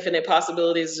infinite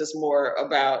possibilities, just more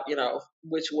about,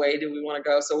 which way do we want to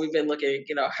go. So we've been looking,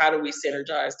 how do we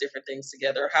synergize different things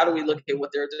together? How do we look at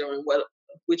what they're doing?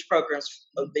 Which programs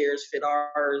of theirs fit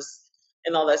ours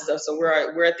and all that stuff. So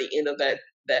we're at the end of that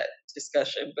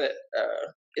discussion, but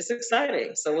it's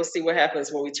exciting. So we'll see what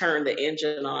happens when we turn the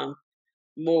engine on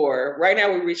more. Right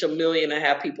now, we reach 1.5 million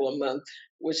people a month,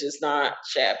 which is not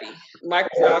shabby.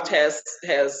 Microsoft has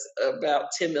about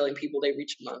 10 million people they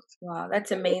reach a month. Wow,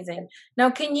 that's amazing. Now,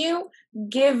 can you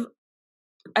give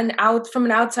from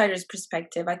an outsider's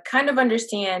perspective? I kind of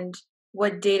understand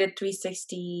what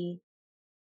Data360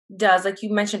 does. Like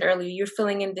you mentioned earlier, you're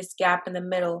filling in this gap in the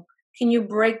middle. Can you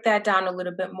break that down a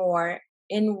little bit more?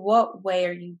 In what way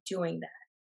are you doing that?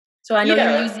 So I know you're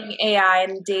Yeah, using AI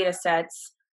and data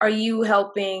sets. Are you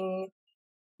helping?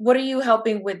 What are you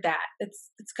helping with that? It's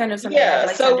kind of something I'd yeah.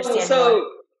 like to understand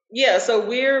more. So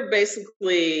we're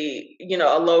basically,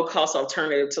 a low cost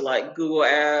alternative to like Google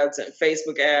ads and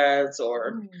Facebook ads,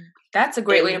 or That's a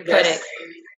great way to put invest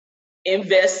it.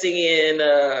 investing in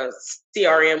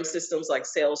CRM systems like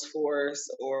Salesforce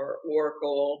or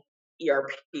Oracle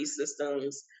ERP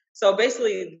systems. So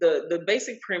basically, the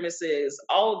basic premise is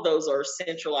all of those are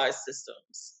centralized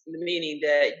systems, meaning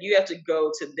that you have to go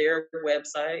to their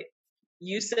website,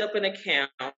 you set up an account,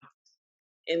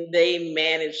 and they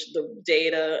manage the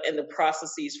data and the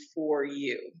processes for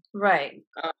you. Right.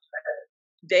 Uh,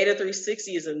 Data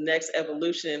 360 is the next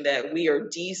evolution that we are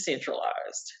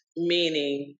decentralized,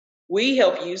 meaning we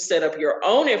help you set up your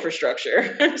own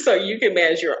infrastructure so you can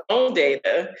manage your own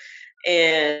data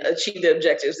and achieve the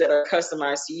objectives that are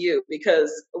customized to you.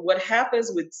 Because what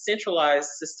happens with centralized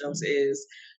systems is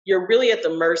you're really at the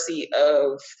mercy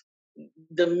of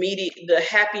the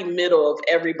happy middle of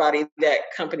everybody that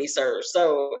company serves.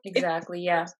 So Exactly.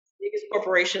 Yeah. biggest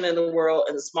corporation in the world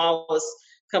and the smallest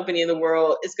company in the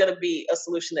world, it's going to be a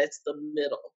solution that's the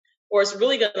middle, or it's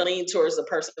really going to lean towards the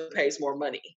person who pays more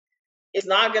money. It's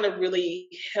not going to really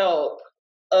help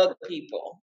other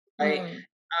people, right? Mm.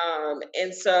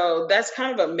 And so that's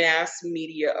kind of a mass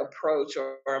media approach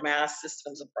or a mass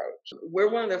systems approach. We're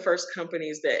one of the first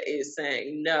companies that is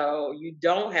saying, no, you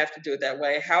don't have to do it that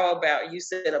way. How about you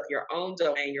set up your own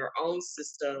domain, your own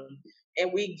system,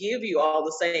 and we give you all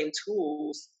the same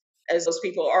tools as those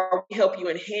people, or we help you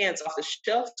enhance off the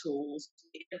shelf tools,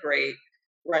 integrate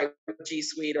right with G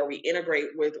Suite, or we integrate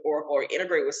with Oracle, or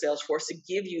integrate with Salesforce to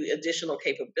give you additional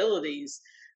capabilities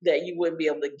that you wouldn't be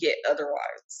able to get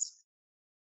otherwise.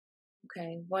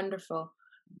 Okay. Wonderful.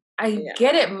 I Yeah.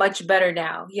 get it much better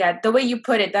now. Yeah, the way you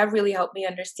put it, that really helped me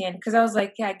understand because I was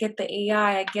like, yeah, I get the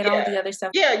AI, I get all Yeah. the other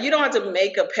stuff. Yeah, you don't have to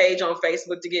make a page on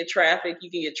Facebook to get traffic.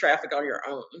 You can get traffic on your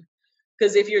own.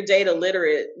 Because if you're data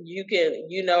literate,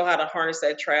 you know how to harness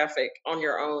that traffic on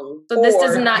your own, So this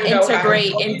does or not you know how to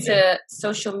integrate use it. into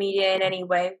social media in any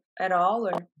way at all,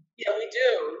 or Yeah, we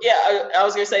do. Yeah, I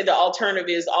was gonna say the alternative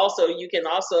is also you can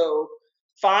also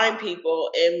find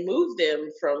people and move them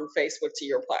from Facebook to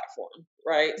your platform,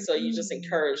 right? So you just mm,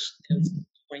 encourage them to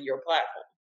join your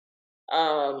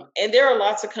platform. And there are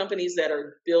lots of companies that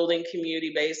are building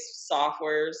community-based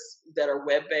softwares that are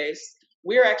web-based.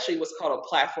 We're actually what's called a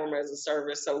platform as a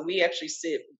service. So we actually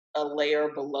sit a layer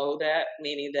below that,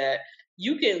 meaning that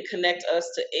you can connect us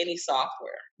to any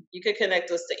software. You can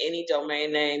connect us to any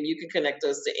domain name. You can connect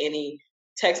us to any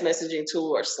text messaging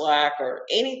tool or Slack or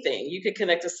anything. You can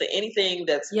connect us to anything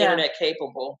that's yeah, internet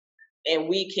capable, and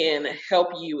we can help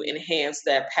you enhance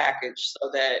that package so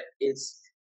that it's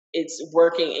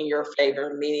working in your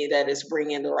favor, meaning that it's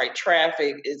bringing the right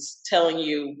traffic. It's telling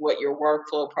you what your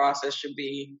workflow process should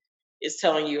be. It's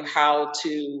telling you how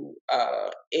to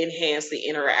enhance the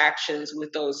interactions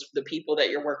with the people that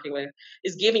you're working with.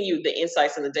 It's giving you the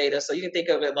insights and the data. So you can think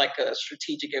of it like a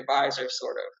strategic advisor,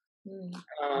 sort of.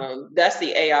 mm, That's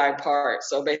the AI part.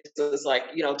 So basically, it's like,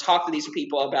 talk to these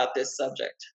people about this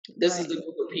subject. This is right. the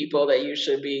group of people that you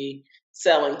should be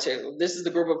selling to. This is the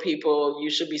group of people you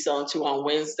should be selling to on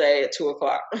Wednesday at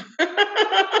 2:00.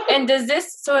 And does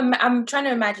this, so I'm trying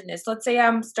to imagine this. Let's say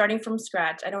I'm starting from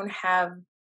scratch. I don't have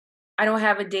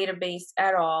a database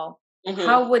at all. Mm-hmm.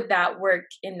 How would that work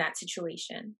in that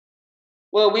situation?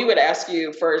 Well, we would ask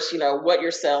you first, what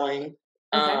you're selling,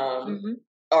 Okay. um, Mm-hmm.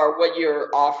 or what you're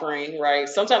offering, right?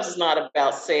 Sometimes it's not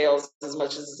about sales as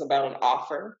much as it's about an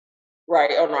offer,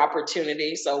 right? Or an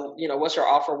opportunity. So, what's your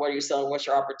offer? What are you selling? What's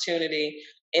your opportunity?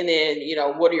 And then,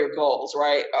 what are your goals,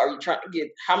 right? Are you trying to get,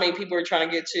 how many people are you trying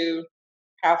to get to?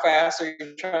 How fast are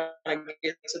you trying to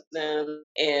get to them?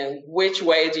 And which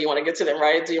way do you want to get to them,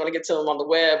 right? Do you want to get to them on the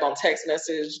web, on text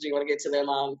message? Do you want to get to them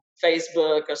on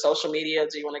Facebook or social media?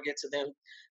 Do you want to get to them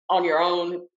on your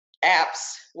own apps,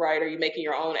 right? Are you making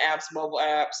your own apps, mobile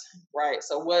apps, right?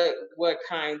 So what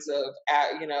kinds of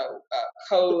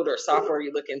code or software are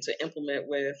you looking to implement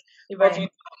with? Or if Right. you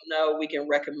don't know, we can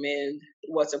recommend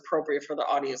what's appropriate for the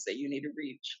audience that you need to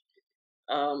reach.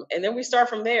 And then we start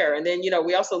from there. And then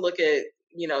we also look at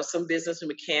some business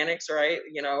mechanics, right?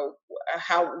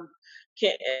 How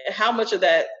can how much of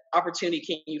that opportunity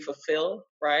can you fulfill,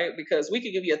 right? Because we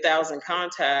could give you 1,000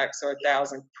 contacts or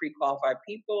 1,000 pre-qualified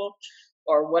people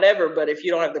or whatever, but if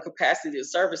you don't have the capacity to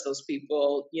service those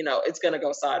people, it's going to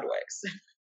go sideways.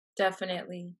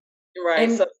 Definitely. Right.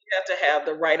 So And you have to have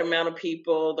the right amount of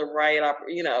people, the right,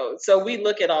 so we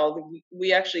look at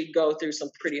we actually go through some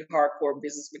pretty hardcore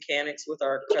business mechanics with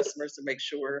our customers to make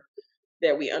sure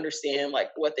that we understand like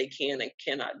what they can and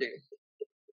cannot do.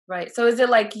 right. So is it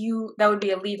like that would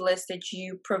be a lead list that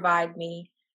you provide me,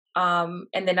 and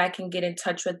then I can get in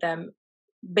touch with them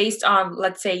based on,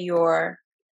 let's say, your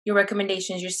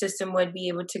recommendations. Your system would be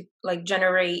able to like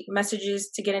generate messages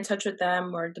to get in touch with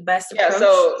them, or the best Yeah,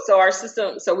 approach. so our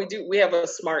system, so we have a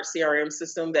smart CRM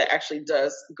system that actually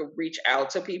does reach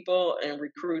out to people and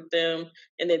recruit them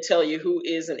and then tell you who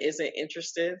is and isn't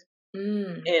interested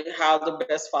Mm, and how to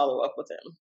best follow up with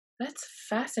them. that's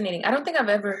fascinating. I don't think I've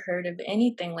ever heard of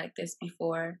anything like this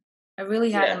before. I really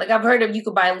Yeah. haven't. Like I've heard of you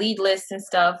could buy lead lists and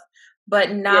stuff, but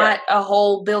Yeah. not a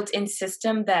whole built-in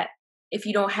system that if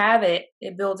you don't have it,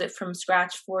 it builds it from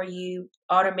scratch for you,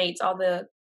 automates all the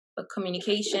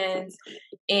communications,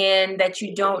 and that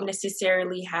you don't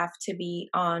necessarily have to be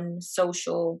on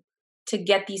social to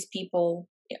get these people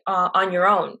on your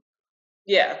own.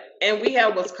 Yeah, and we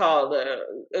have what's called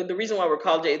the reason why we're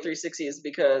called Data360 is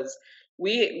because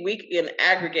we can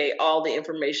aggregate all the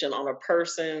information on a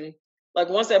person. Like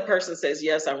once that person says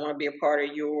yes, I want to be a part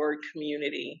of your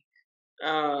community.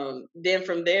 Then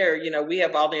from there, we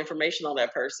have all the information on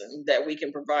that person that we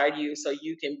can provide you, so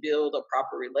you can build a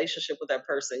proper relationship with that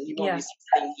person. You won't be Yeah,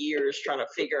 spending years trying to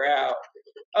figure out,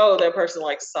 oh, that person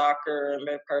likes soccer and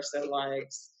that person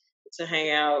likes to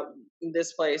hang out in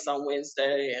this place on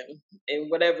Wednesday and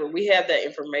whatever. We have that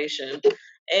information.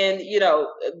 And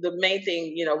the main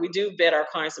thing, we do vet our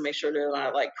clients to make sure they're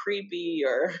not like creepy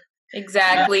or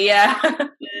exactly. Yeah.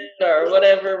 or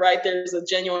whatever, right? There's a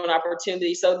genuine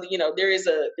opportunity. So, there's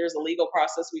a legal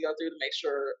process we go through to make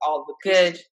sure all the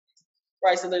pieces, Good.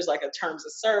 right? So there's like a terms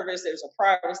of service, there's a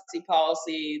privacy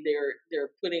policy, they're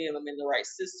putting them in the right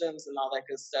systems and all that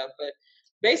good stuff. But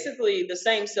basically the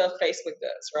same stuff Facebook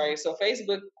does, right? So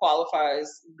Facebook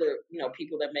qualifies the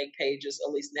people that make pages,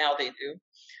 at least now they do.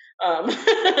 um,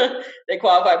 they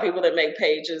qualify people that make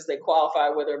pages, they qualify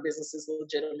whether a business is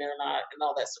legitimate or not and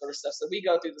all that sort of stuff. So we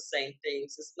go through the same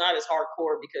things. It's not as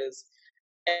hardcore because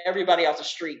everybody off the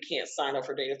street can't sign up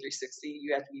for Data360.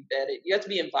 You have to be vetted. You have to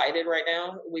be invited right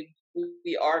now. We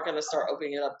are going to start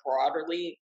opening it up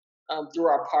broadly through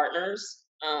our partners.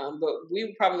 But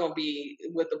we probably won't be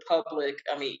with the public,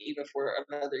 I mean, even for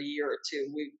another year or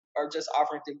two. We are just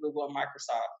offering through Google and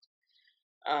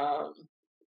Microsoft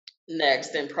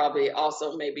next, and probably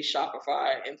also maybe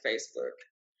Shopify and Facebook.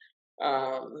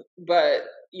 But,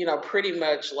 pretty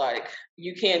much like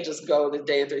you can't just go to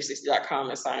data360.com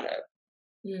and sign up.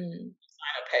 Mm.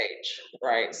 A page,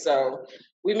 right? So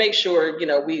we make sure,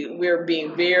 we're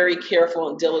being very careful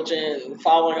and diligent and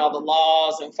following all the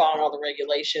laws and following all the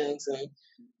regulations and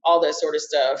all that sort of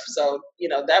stuff. So,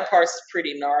 that part's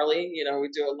pretty gnarly. We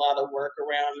do a lot of work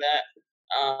around that.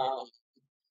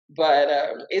 But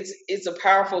it's a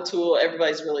powerful tool.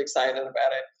 Everybody's really excited about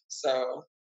it. So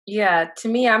Yeah, to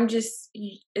me,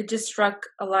 it just struck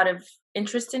a lot of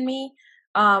interest in me.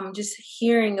 Just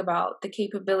hearing about the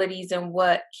capabilities and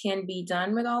what can be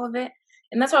done with all of it.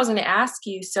 And that's what I was going to ask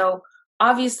you. So,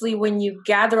 obviously, when you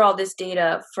gather all this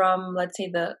data from, let's say,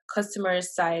 the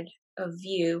customer's side of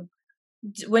view,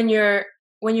 when you're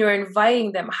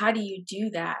inviting them, how do you do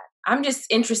that? I'm just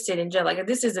interested in just like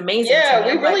this is amazing to yeah, me.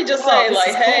 we I'm like, really just oh, say this like,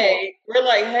 is cool. hey, we're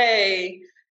like, hey.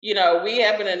 we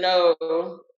happen to know,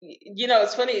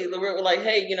 it's funny. We're like,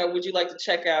 hey, would you like to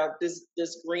check out this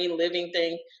green living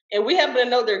thing? And we happen to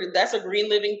know that's a green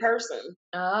living person.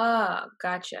 Ah,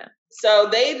 gotcha. So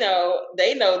they know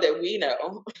that we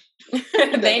know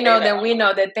that They they know know. that we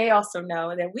know that they also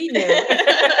know that we knew.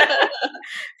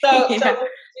 So Yeah. when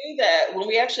we do that, when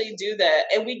we actually do that,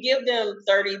 and we give them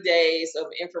 30 days of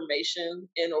information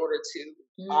in order to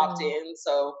opt Mm, in.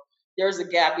 So there's a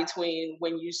gap between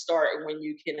when you start and when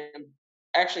you can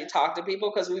actually talk to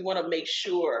people, because we want to make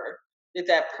sure that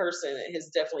that person has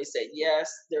definitely said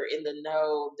yes, they're in the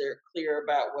know, they're clear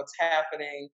about what's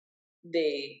happening.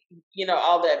 They,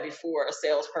 all that before a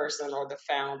salesperson or the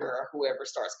founder or whoever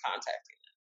starts contacting.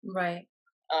 right.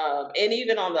 And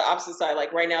even on the opposite side,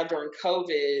 like right now during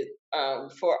COVID,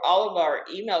 for all of our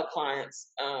email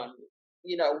clients,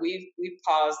 we've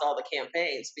paused all the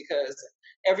campaigns because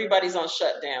everybody's on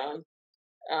shutdown.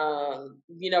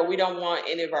 We don't want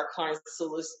any of our clients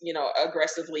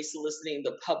aggressively soliciting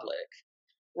the public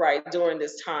right during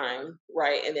this time,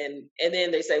 right? And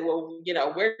then they say, well,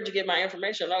 where did you get my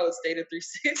information? Oh, it's Data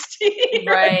 360.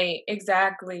 Right,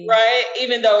 exactly. Right,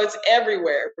 even though it's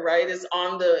everywhere, right? It's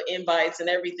on the invites and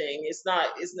everything. It's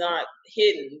not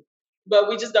hidden. But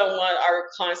we just don't want our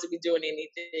clients to be doing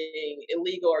anything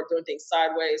illegal or doing things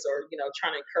sideways, or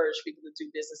trying to encourage people to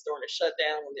do business during a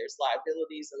shutdown when there's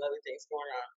liabilities and other things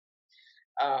going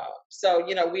on. So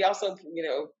we also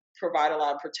provide a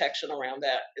lot of protection around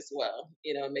that as well,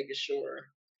 making sure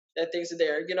that things are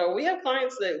there. We have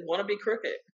clients that want to be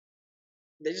crooked.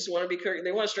 They just want to be crooked.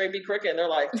 They want to straight be crooked. And they're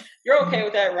like, "You're okay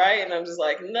with that, right?" And I'm just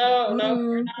like, "No,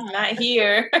 no, Not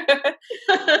here.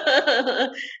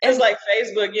 it's And like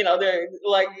Facebook, they're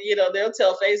like, they'll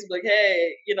tell Facebook,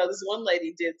 hey, this one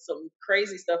lady did some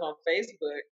crazy stuff on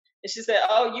Facebook. And she said,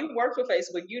 oh, you work for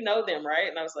Facebook. You know them, right?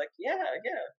 And I was like, yeah,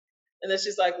 yeah. And then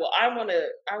she's like, well, I want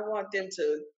them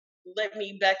to let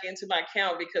me back into my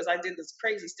account because I did this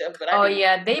crazy stuff, but I oh didn't.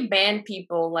 yeah, they ban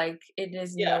people like it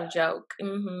is Yeah. no joke.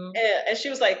 Mhm. And she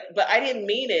was like, but I didn't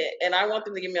mean it. And I want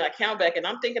them to give me my account back. And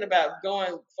I'm thinking about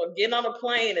getting on a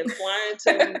plane and flying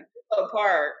to a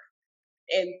park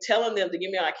and telling them to give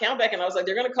me my account back. And I was like,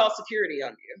 they're going to call security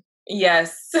on you.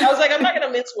 Yes. I was like, I'm not going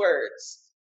to mince words.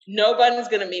 Nobody's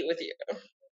going to meet with you.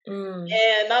 Mm.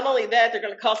 And not only that, they're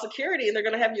going to call security and they're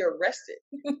going to have you arrested.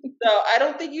 So I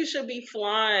don't think you should be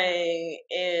flying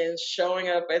and showing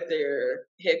up at their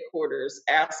headquarters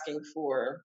asking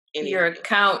for Your anything.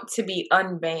 account to be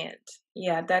unbanned.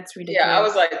 Yeah, that's Yeah, I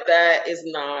was ridiculous. like, that is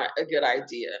not a good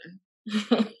idea.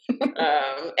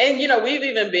 And we've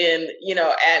even been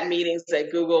at meetings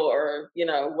at Google or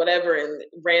whatever, and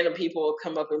random people will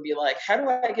come up and be like, how do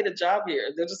I get a job here?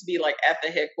 They'll just be like at the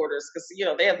headquarters because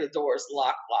they have the doors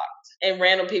locked, and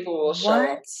random people will show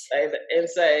up What? and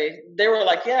say, they were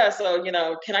like, yeah, so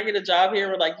can I get a job here?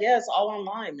 We're like, yeah, it's all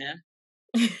online, man.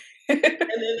 And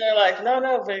then they're like, no,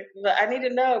 no, but I need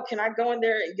to know, can I go in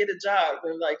there and get a job?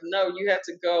 And like, no, you have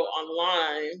to go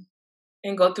online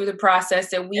And go through the process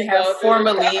that we and have go through the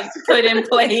formally process. put in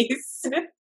place.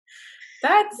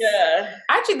 That's Yeah.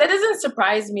 actually that doesn't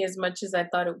surprise me as much as I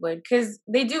thought it would because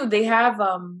they have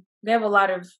a lot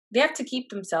of they have to keep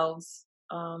themselves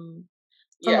from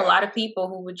a Yeah. lot of people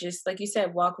who would just like you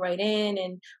said walk right in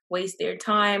and waste their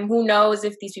time. Who knows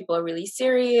if these people are really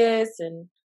serious and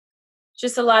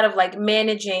just a lot of like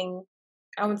managing.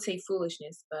 I wouldn't say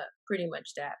foolishness, but pretty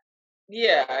much that.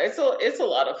 Yeah, it's a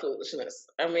lot of foolishness.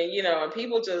 I mean, and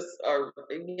people just are,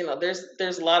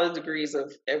 there's a lot of degrees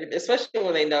of everything, especially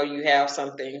when they know you have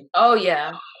something, Oh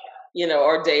yeah,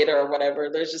 or data or whatever.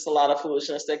 There's just a lot of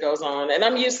foolishness that goes on, and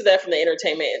I'm used to that from the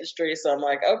entertainment industry. So I'm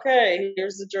like, okay,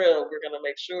 here's the drill. We're gonna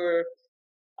make sure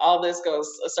all this goes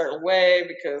a certain way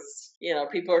because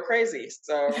people are crazy.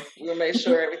 So we'll make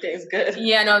sure everything's good.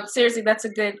 yeah. No, seriously, that's a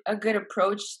good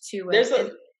approach to it. There's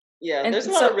a Yeah, And there's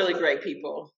a lot so of really great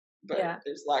people, but yeah.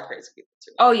 there's a lot of crazy people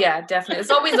too. Oh yeah, definitely. It's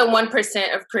always the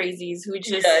 1% of crazies who Yeah,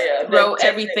 just yeah, throw that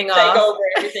everything take off. over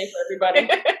everything for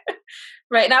everybody.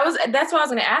 Right. And that's what I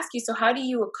was going to ask you. So how do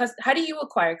you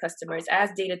acquire customers as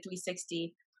Data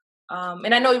 360?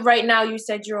 And I know right now you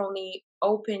said you're only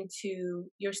open to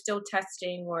you're still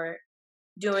testing or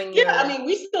doing Yeah, I your mean,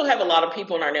 we still have a lot of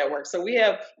people in our network. So mhm.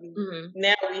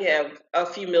 we have a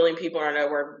few million people in our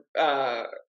network.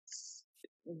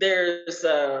 There's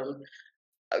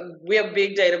We have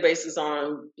big databases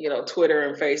on Twitter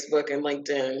and Facebook and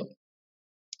LinkedIn,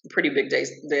 pretty big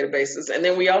databases, and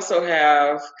then we also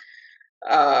have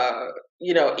uh,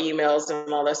 emails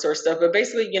and all that sort of stuff. But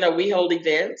basically, we hold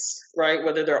events, right?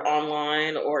 Whether they're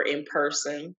online or in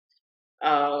person.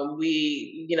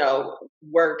 We,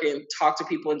 work and talk to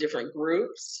people in different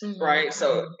groups, Mm-hmm. right?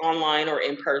 So online or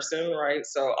in person, right?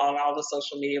 So on all the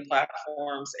social media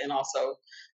platforms, and also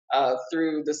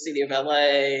through the city of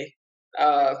LA,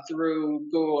 through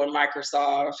Google and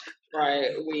Microsoft, right?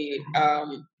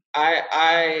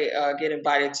 I get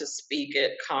invited to speak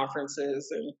at conferences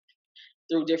and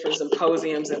through different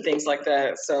symposiums and things like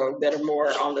that. So that are more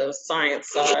on the science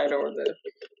side or the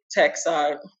tech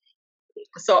side.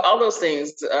 So all those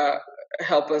things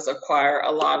help us acquire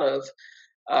a lot of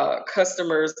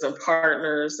customers and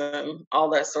partners and all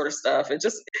that sort of stuff. And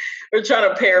just we're trying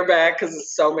to pare back because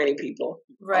it's so many people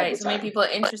all Right. the So many time. people are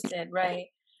interested. Right.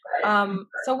 Right.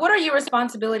 So what are your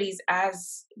responsibilities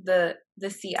as the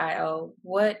CIO?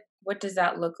 What does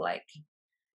that look like?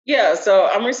 Yeah, so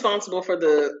I'm responsible for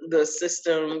the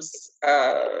systems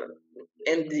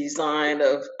and design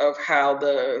of how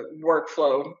the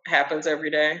workflow happens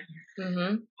every day.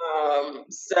 Mm-hmm.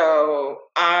 So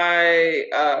I,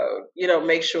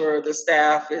 make sure the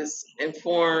staff is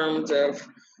informed of,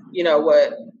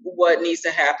 what needs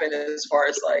to happen as far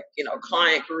as like,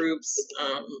 client groups,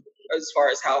 as far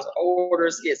as how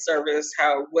orders get serviced,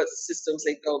 what systems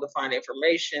they go to find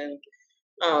information,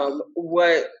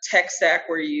 what tech stack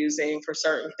we're using for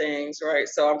certain things, right?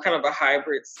 So I'm kind of a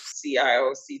hybrid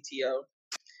CIO, CTO.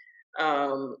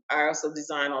 I also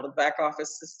design all the back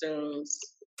office systems,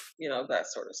 that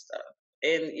sort of stuff.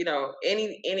 And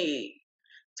any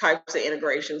types of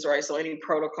integrations, right? So any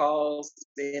protocols,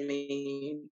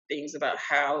 any things about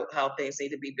how things need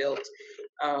to be built.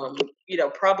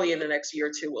 Probably in the next year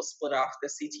or two, we'll split off the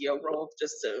CTO role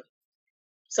just to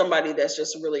somebody that's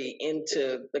just really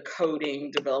into the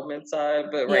coding development side.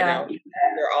 But right Yeah. now,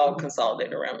 they're all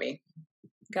consolidated around me.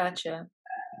 Gotcha.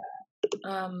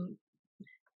 Um,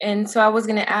 and so I was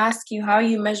going to ask you, how are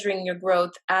you measuring your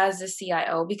growth as a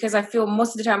CIO? Because I feel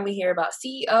most of the time we hear about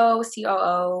CEO,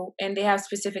 COO, and they have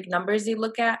specific numbers they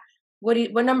look at. What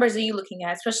numbers are you looking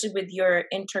at, especially with your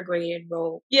integrated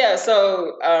role? Yeah,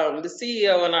 so the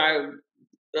CEO and I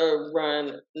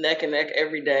run neck and neck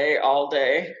every day, all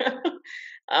day.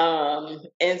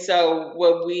 And so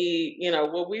what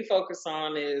we focus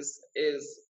on is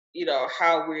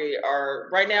how we are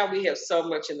right now. We have so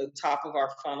much in the top of our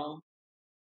funnel.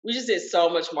 We just did so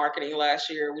much marketing last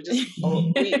year. We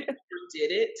overdid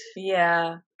it.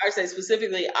 Yeah. I say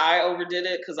specifically, I overdid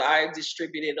it because I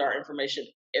distributed our information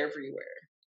everywhere.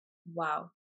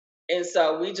 Wow. And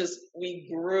so we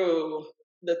grew,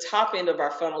 the top end of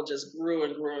our funnel just grew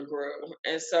and grew and grew.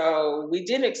 And so we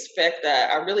didn't expect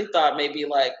that. I really thought maybe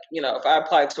like, if I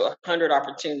applied to 100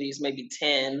 opportunities, maybe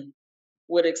 10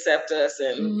 would accept us.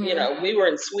 And, Mm-hmm. we were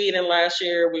in Sweden last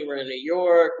year, we were in New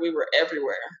York, we were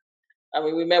everywhere. I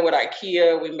mean, we met with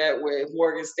IKEA, we met with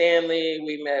Morgan Stanley,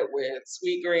 we met with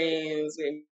Sweetgreens,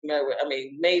 we met with,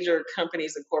 major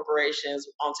companies and corporations.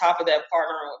 On top of that,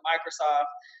 partnering with Microsoft,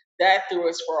 that threw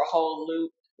us for a whole loop.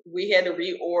 We had to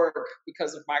reorg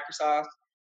because of Microsoft.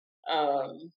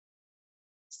 Um,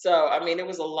 it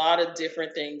was a lot of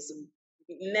different things.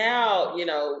 Now,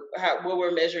 what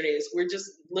we're measuring is we're just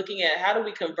looking at how do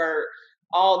we convert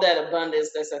all that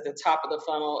abundance that's at the top of the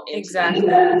funnel into the Exactly.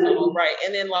 funnel, right?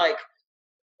 And then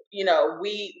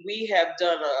we have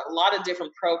done a lot of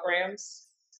different programs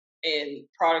and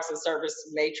products and service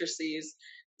matrices.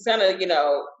 It's kind of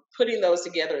putting those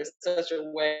together in such a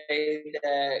way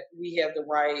that we have the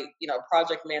right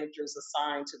project managers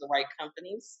assigned to the right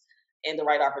companies and the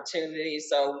right opportunities.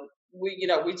 So we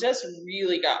just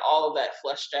really got all of that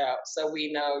fleshed out. So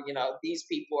we know these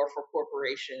people are for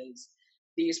corporations.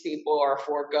 These people are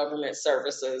for government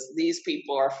services. These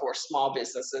people are for small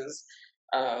businesses.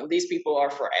 These people are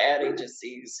for ad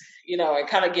agencies, and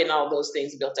kind of getting all those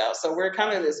things built out. So we're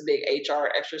kind of this big HR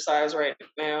exercise right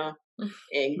now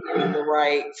and getting the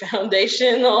right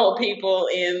foundational people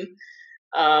in,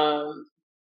 um,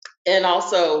 and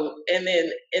also, and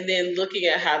then looking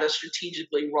at how to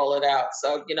strategically roll it out.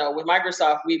 So, with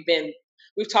Microsoft, we've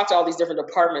talked to all these different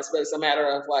departments, but it's a matter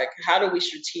of like, how do we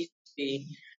strategically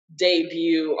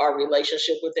debut our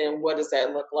relationship with them? What does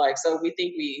that look like? So we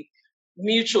think we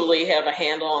mutually have a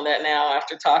handle on that now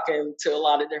after talking to a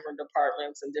lot of different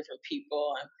departments and different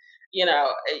people. And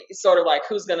it's sort of like,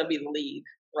 who's going to be the lead,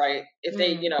 right? If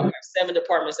they Mm. have 7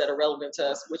 departments that are relevant to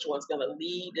us, which one's going to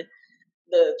lead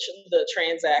the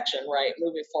transaction, right,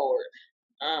 moving forward?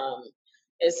 um,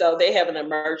 and so they have an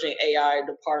emerging AI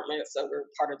department, so we're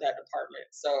part of that department.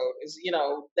 So it's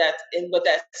but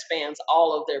that spans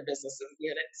all of their business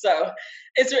units. So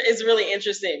it's really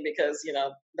interesting because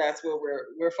that's what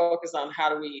we're focused on. How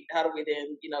do we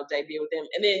then debut with them,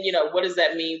 and then what does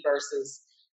that mean versus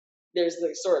there's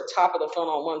the sort of top of the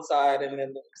funnel on one side, and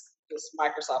then this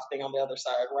Microsoft thing on the other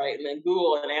side, right? And then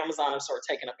Google and Amazon have sort of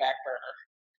taken a back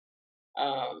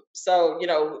burner. So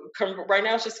right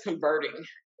now it's just converting,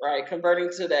 right? Converting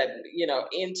to that,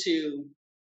 into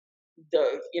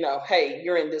the, hey,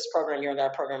 you're in this program, you're in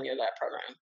that program, you're in that program.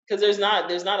 Because there's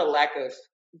not a lack of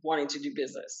wanting to do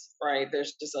business, right? There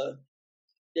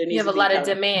You needs have to a be lot of kind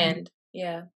of, demand.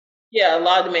 Yeah. yeah, a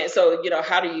lot of demand. So,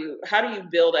 how do you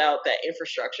build out that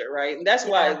infrastructure, right? And that's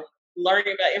Yeah. why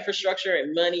learning about infrastructure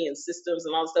and money and systems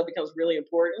and all this stuff becomes really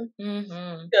important.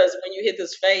 Mm-hmm. Because when you hit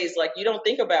this phase, like, you don't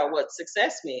think about what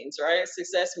success means, right?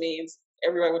 Success means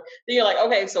everybody. Then you're like,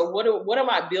 okay, so what am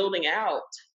I building out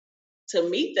to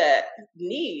meet that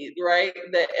need, right?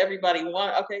 That everybody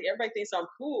want. Okay, everybody thinks I'm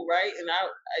cool, right? And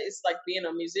it's like being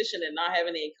a musician and not having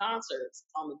any concerts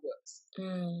on the books,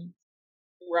 Mm.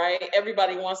 right?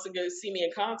 Everybody wants to go see me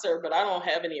in concert, but I don't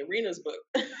have any arenas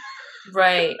booked.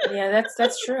 Right. Yeah,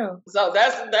 that's true. So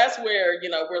that's where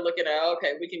we're looking at.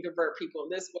 Okay, we can convert people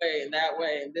this way and that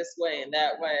way and this way and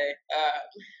that way.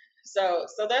 So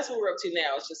that's what we're up to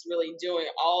now. It's just really doing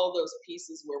all those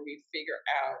pieces where we figure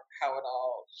out how it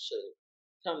all should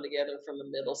come together from the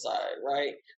middle side,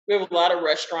 right? We have a lot of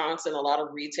restaurants and a lot of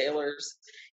retailers,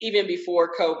 even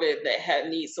before COVID, that had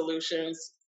need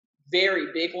solutions.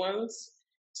 Very big ones,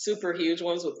 super huge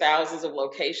ones with thousands of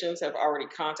locations have already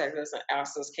contacted us and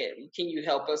asked us, can you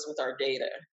help us with our data?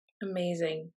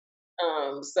 Amazing.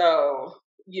 So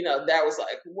that was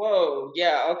like, whoa,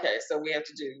 yeah, okay, so we have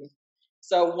to do.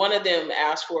 So one of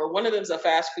them's a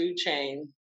fast food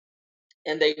chain,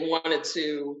 and they want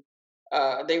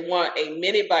a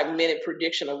minute by minute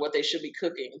prediction of what they should be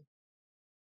cooking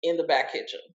in the back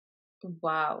kitchen.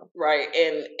 Wow. Right.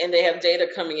 And they have data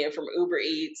coming in from Uber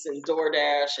Eats and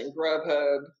DoorDash and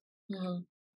Grubhub. Mm-hmm.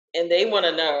 And they want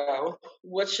to know,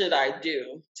 what should I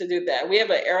do to do that? We have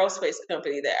an aerospace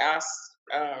company that asked,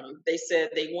 they said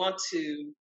they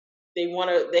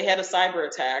had a cyber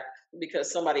attack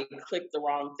because somebody clicked the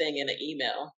wrong thing in an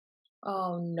email.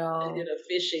 Oh They did no. a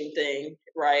phishing thing,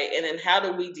 right? And then how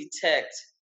do we detect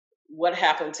what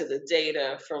happened to the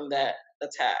data from that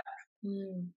attack?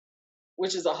 Mm.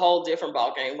 Which is a whole different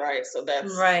ballgame, right? So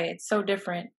Right. It's so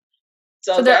different.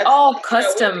 So so they're that's all we have to go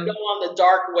custom. on the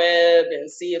dark web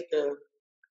and see if the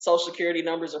social security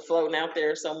numbers are floating out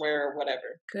there somewhere or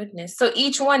whatever. Goodness. So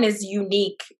each one is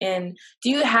unique. And do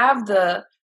you have the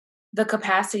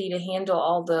capacity to handle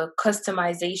all the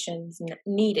customizations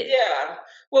needed? Yeah.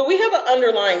 Well, we have an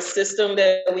underlying system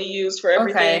that we use for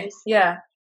everything. Okay. Yeah.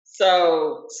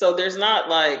 So it's not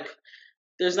like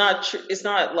it's not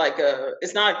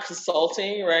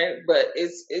consulting, right? But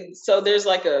so there's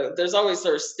always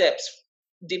sort of steps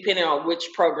depending on which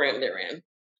program they're in.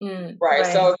 Right. Right.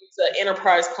 So if it's an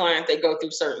enterprise client, they go through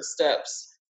certain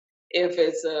steps. If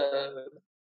it's a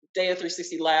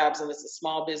Data360 Labs and it's a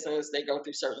small business, they go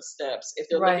through certain steps. If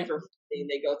they're looking Right. for funding,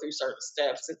 they go through certain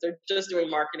steps. If they're just doing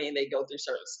marketing, they go through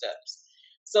certain steps.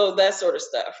 So that sort of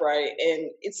stuff, right? And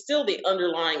it's still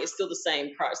it's still the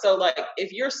same price. So like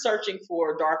if you're searching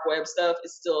for dark web stuff,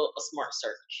 it's still a smart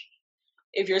search.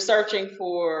 If you're searching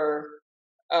for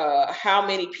how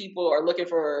many people are looking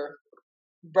for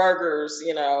burgers,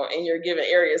 in your given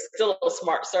area, is still a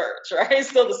smart search, right? It's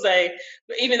still the same.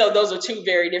 But even though those are two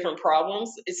very different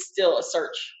problems, it's still a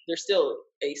search. There's still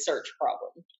a search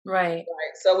problem. Right.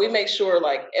 Right. So we make sure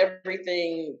like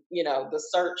everything, the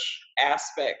search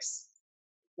aspects,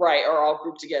 right, are all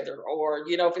grouped together. Or,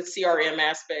 if it's CRM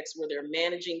aspects where they're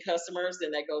managing customers,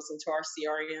 then that goes into our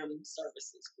CRM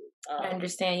services group. I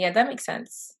understand. Yeah, that makes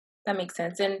sense. That makes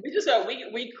sense. And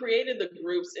We created the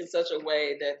groups in such a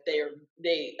way that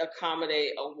they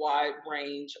accommodate a wide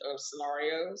range of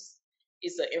scenarios.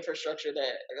 It's an infrastructure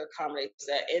that accommodates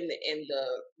that in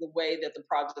the way that the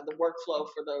workflow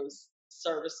for those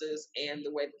services and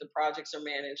the way that the projects are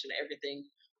managed and everything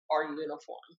are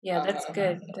uniform. yeah, that's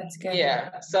good. That's good.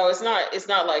 Yeah, so it's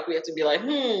not like we have to be like,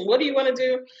 what do you want to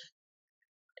do?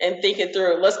 And think it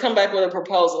through. Let's come back with a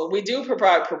proposal. We do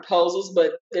provide proposals,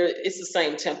 but it's the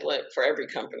same template for every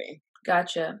company.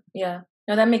 Gotcha. Yeah.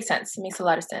 No, that makes sense. It makes a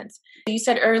lot of sense. You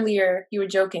said earlier, you were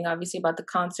joking, obviously, about the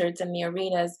concerts and the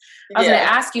arenas. I was going to Yeah.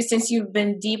 ask you, since you've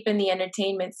been deep in the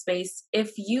entertainment space,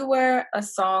 if you were a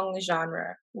song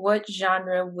genre, what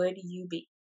genre would you be?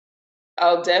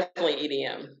 Oh, definitely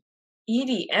EDM.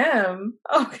 EDM?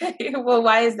 Okay. Well,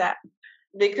 why is that?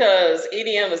 Because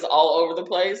EDM is all over the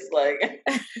place. Like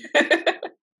you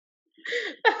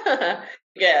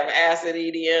can have acid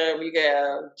EDM, you can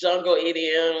have jungle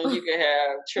EDM, you can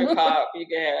have trip hop, you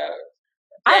can have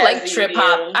I jazz like trip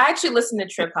hop. EDM. I actually listen to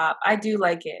trip hop. I do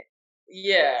like it.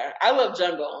 Yeah, I love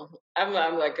jungle. I'm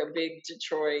like a big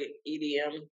Detroit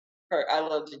EDM I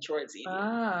love Detroit's EDM.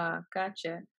 Ah,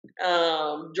 gotcha.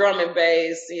 Drum and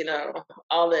bass,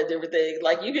 all that different thing.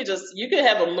 Like you could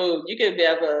have a mood. You could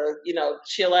have a,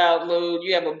 chill out mood.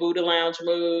 You have a Buddha lounge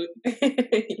mood.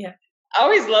 Yeah. I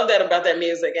always love that about that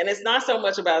music. And it's not so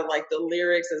much about like the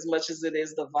lyrics as much as it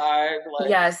is the vibe. Like,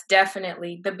 Yes,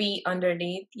 definitely. The beat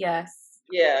underneath. Yes.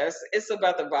 yeah, it's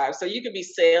about the vibe. So you could be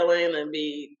sailing and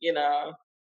be,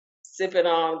 sipping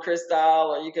on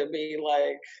Cristal, or you could be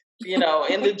like,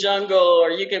 in the jungle,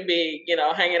 or you could be,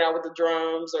 hanging out with the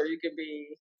drums, or you could be,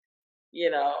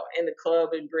 in the club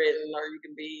in Britain, or you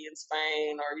could be in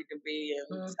Spain, or you could be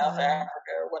in South Hmm.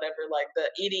 Africa, or whatever. Like the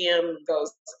EDM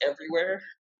goes everywhere.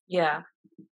 Yeah.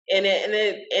 And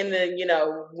then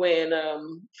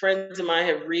when friends of mine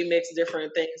have remixed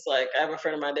different things, like I have a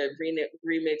friend of mine that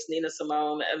remixed Nina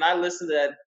Simone, and I listen to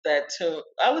that tune.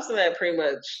 I listen to that pretty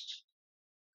much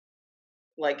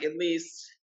like at least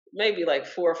maybe like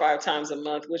 4 or 5 times a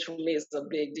month, which for me is a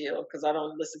big deal because I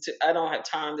don't have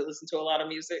time to listen to a lot of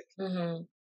music. Hmm.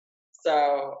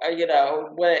 So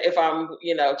if I'm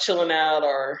chilling out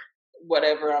or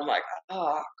whatever, I'm like,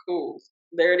 oh, cool,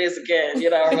 there it is again,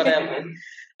 or whatever.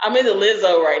 I'm into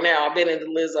Lizzo right now. I've been into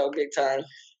Lizzo big time.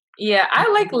 Yeah,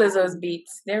 I like Lizzo's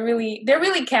beats. They're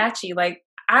really catchy. Like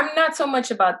I'm not so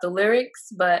much about the lyrics,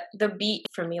 but the beat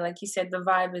for me, like you said, the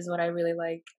vibe is what I really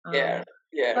like. Yeah,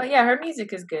 yeah. But yeah, her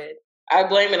music is good. I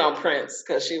blame it on Prince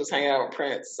because she was hanging out with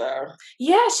Prince. So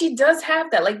Yeah, she does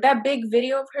have that. Like that big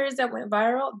video of hers that went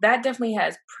viral, that definitely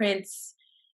has Prince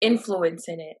influence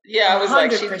in it. yeah, A I was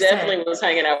like, hundred she percent. definitely was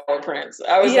hanging out with Prince.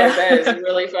 I was like, that is Yeah.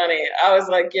 really funny. I was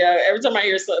like, yeah. Every time I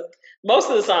hear most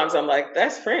of the songs, I'm like,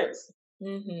 that's Prince.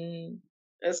 Hmm.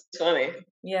 That's funny.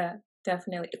 Yeah,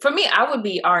 definitely. For me, I would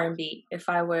be R&B if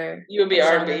I were You would be a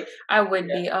R and genre. B. I would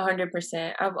Yeah, be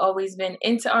 100%. I've always been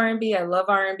into R&B. I love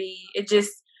R&B. It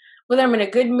just whether I'm in a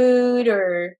good mood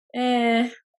or yeah.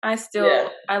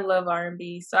 I love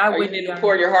R&B. So I Or you would need be to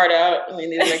pour R&B. your heart out. And you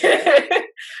need to make it happen.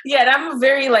 Yeah, and I'm a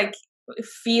very like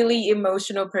feely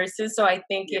emotional person, so I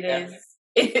think Yeah.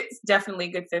 it's definitely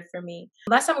a good fit for me.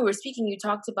 Last time we were speaking, you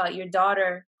talked about your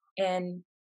daughter and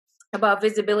about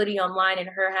visibility online and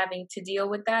her having to deal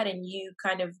with that and you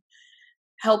kind of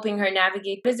helping her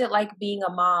navigate. What is it like being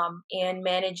a mom and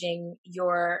managing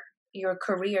your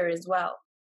career as well?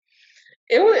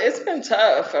 It's been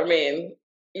tough. I mean,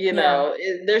 Yeah,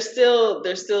 there's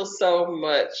still so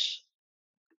much.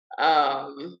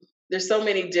 Um, there's so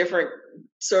many different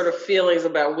sort of feelings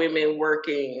about women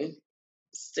working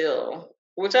still,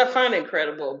 which I find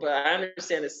incredible. But I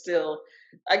understand it's still,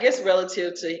 I guess,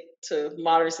 relative to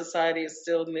modern society, it's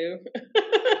still new.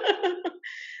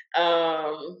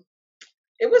 um,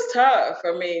 it was tough.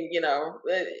 I mean,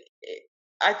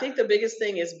 I think the biggest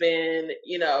thing has been,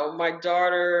 my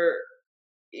daughter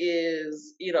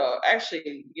is,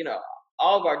 actually,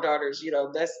 all of our daughters,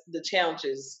 that's the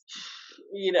challenges,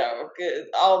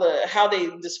 all the how they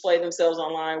display themselves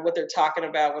online, what they're talking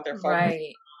about, what they're focused,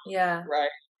 right. Yeah, right?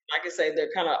 Like I say, they're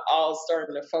kind of all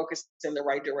starting to focus in the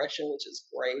right direction, which is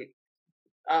great.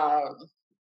 Um,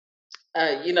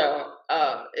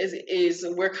 is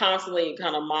we're constantly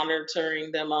kind of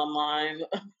monitoring them online.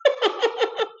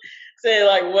 Saying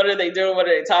like, what are they doing? What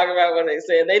are they talking about? What are they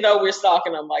saying? They know we're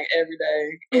stalking them like every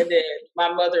day. And then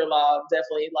my mother-in-law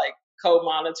definitely like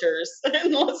co-monitors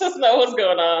and lets us know what's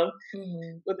going on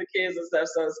hmm, with the kids and stuff.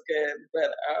 So it's good.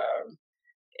 But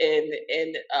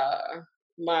and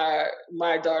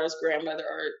my daughter's grandmother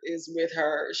is with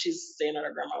her. She's staying at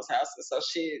her grandma's house, and so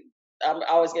I'm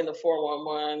always getting the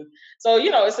 411. So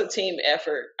it's a team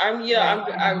effort. right.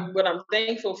 I'm what I'm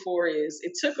thankful for is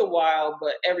it took a while,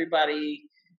 but everybody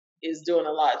is doing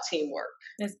a lot of teamwork.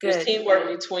 That's There's good. teamwork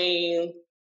between,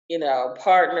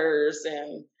 partners,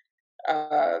 and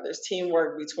there's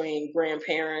teamwork between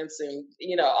grandparents, and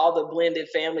all the blended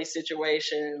family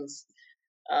situations.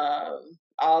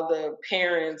 All the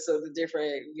parents of the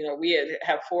different, we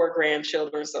have 4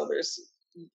 grandchildren, so there's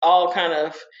all kind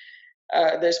of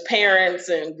there's parents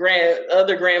and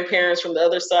other grandparents from the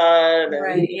other side, and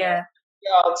Right. Yeah. we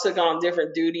all took on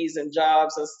different duties and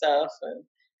jobs and stuff. And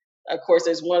of course,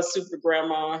 there's one super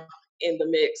grandma in the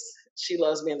mix. She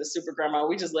loves being the super grandma.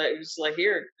 Just like,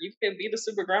 here, you can be the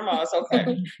super grandma. It's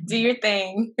okay. Do your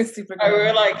thing, super Or we're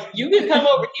grandma. like, you can come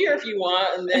over here if you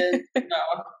want. And then,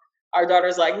 our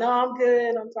daughter's like, no, I'm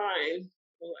good. I'm fine.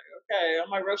 I'm like, okay. I'm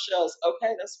like, Rochelle's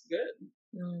okay. That's good.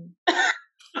 Mm.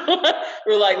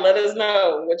 We're like, let us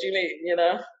know what you need.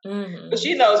 But Hmm.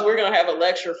 she knows we're gonna have a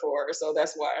lecture for her, so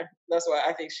that's why. That's why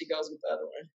I think she goes with the other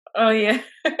one. Oh yeah.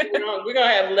 We're gonna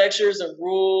have lectures and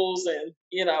rules, and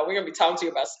we're gonna be talking to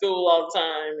you about school all the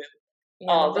time and Yeah,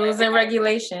 the all that. rules and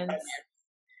regulations.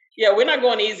 Yeah, we're not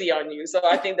going easy on you. So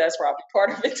I think that's probably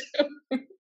part of it too.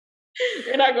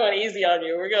 We're not going easy on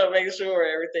you. We're gonna make sure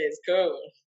everything's cool.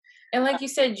 And like you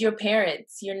said, your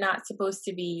parents, you're not supposed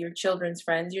to be your children's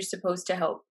friends. You're supposed to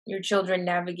help your children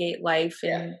navigate life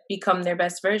Yeah, and become their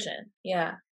best version.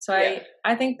 Yeah. So yeah,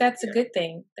 I think that's a yeah. good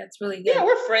thing. That's really Yeah, good.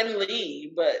 we're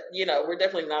friendly, but we're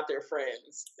definitely not their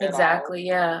friends at all. Exactly.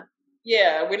 Yeah.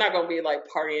 Yeah, we're not gonna be like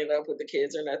partying up with the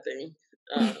kids or nothing.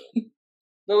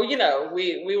 But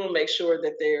we will make sure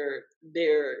that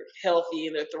they're healthy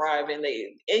and they're thriving.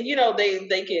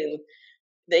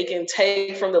 They can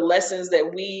take from the lessons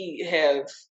that we have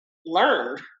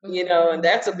learned. And Mhm.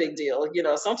 that's a big deal.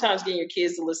 Sometimes getting your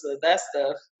kids to listen to that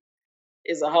stuff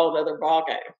is a whole other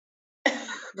ballgame.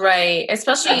 Right.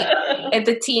 Especially at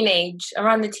the teenage,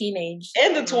 around the teenage.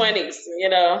 In the 20s,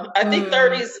 I think Mm.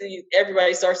 30s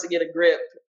everybody starts to get a grip.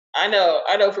 I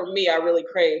know for me I really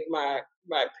craved my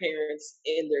parents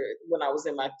in their when I was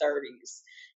in my 30s,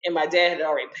 and my dad had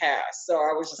already passed, so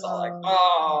I was just all like,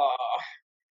 Oh,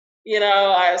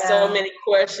 oh, I have so yeah. many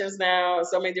questions now,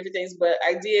 so many different things, but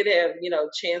I did have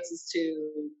chances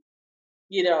to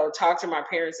talk to my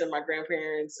parents and my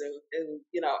grandparents, and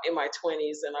in my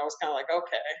 20s, and I was kind of like,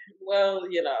 okay, well,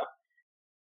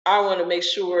 I want to make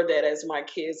sure that as my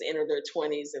kids enter their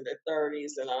 20s and their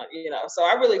 30s, and so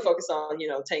I really focus on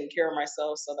taking care of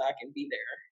myself so that I can be there,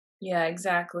 Yeah,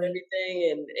 exactly.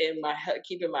 everything, and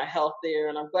keeping my health there.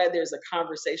 And I'm glad there's a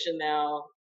conversation now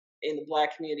in the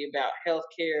Black community about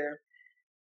healthcare.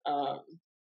 Um,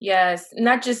 Yes.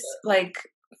 Not just like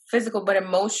physical, but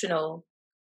emotional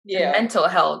and yeah, mental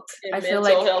health. I and feel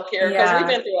mental like, health care, because we've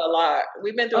yeah. been through a lot.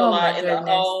 We've been through a Oh my lot in the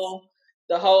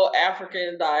goodness. whole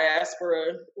African diaspora,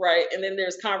 right? And then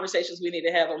there's conversations we need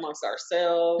to have amongst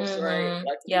ourselves, right?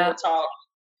 Like Yeah. real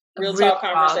Real talk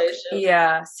talk. conversations.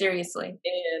 Yeah, seriously.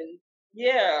 And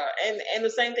yeah, and the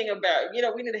same thing about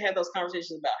we need to have those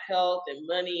conversations about health and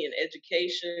money and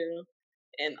education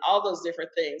and all those different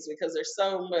things, because there's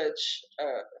so much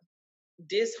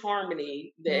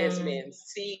disharmony that has Mm. been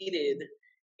seeded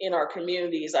in our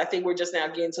communities. I think we're just now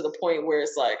getting to the point where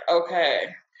it's like, okay,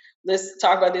 let's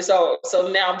talk about this. So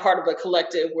now I'm part of a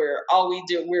collective where all we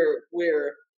do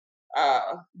we're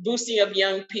boosting up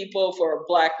young people for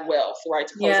Black wealth, right?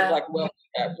 To close the Yeah, Black wealth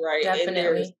gap, right? And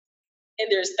there's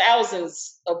definitely.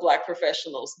 thousands of Black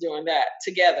professionals doing that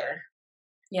together.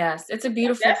 Yes, it's a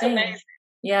beautiful That's thing. amazing.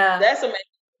 Yeah. That's amazing.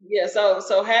 Yeah.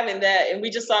 So having that, and we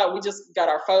just got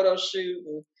our photo shoot,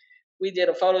 and we did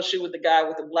a photo shoot with the guy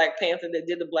with the Black Panther that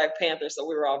did the Black Panther. So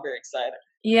we were all very excited.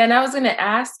 Yeah, and I was gonna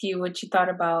ask you what you thought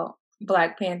about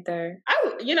Black Panther.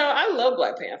 I love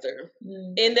Black Panther.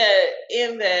 Mm. In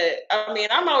that, I mean,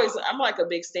 I'm like a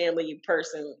big Stan Lee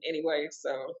person anyway.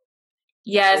 So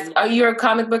Yes. and Are you a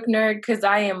comic book nerd? Because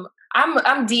I am.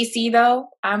 I'm DC though.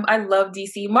 I love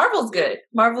DC. Marvel's good.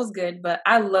 Marvel's good, but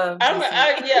I love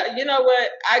DC. yeah, you know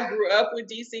what? I grew up with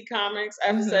DC Comics, I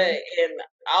have to say, Hmm. and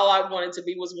all I wanted to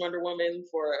be was Wonder Woman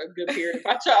for a good period of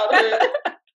my childhood.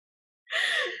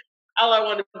 All I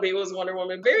wanted to be was Wonder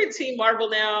Woman. Very Team Marvel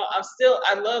now.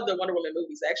 I love the Wonder Woman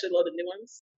movies. I actually love the new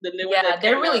ones. The new one Yeah, that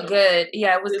they're came really out good.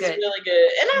 Yeah, it was is good. really good.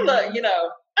 And I love, Hmm.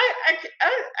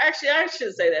 I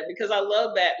shouldn't say that, because I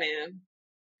love Batman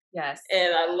Yes.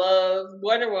 and I love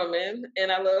Wonder Woman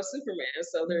and I love Superman.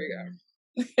 So there you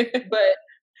Hmm. go.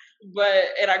 But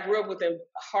and I grew up with them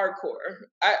hardcore.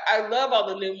 I love all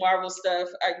the new Marvel stuff.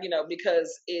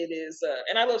 Because it is,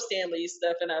 and I love Stan Lee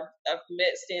stuff. And I've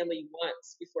met Stan Lee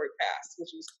once before he passed, which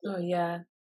was Oh cool. yeah.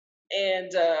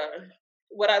 And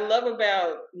what I love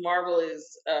about Marvel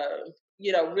is,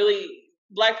 really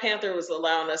Black Panther was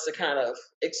allowing us to kind of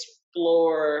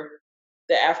explore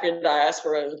the African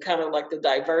diaspora and kind of like the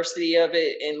diversity of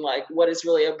it and like what it's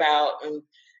really about.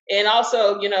 And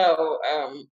also,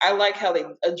 I like how they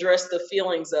address the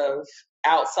feelings of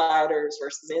outsiders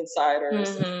versus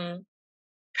insiders and Hmm.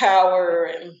 power.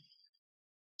 And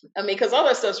I mean, because all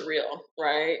that stuff's real,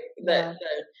 right? That Yeah.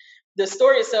 the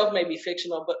story itself may be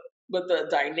fictional, but the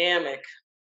dynamic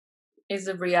Is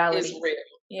a is reality. real.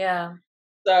 Yeah.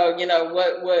 So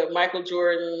what Michael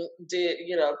Jordan did,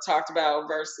 talked about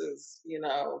versus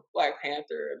Black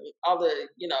Panther and all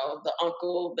the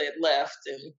uncle that left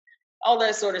and all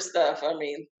that sort of stuff. I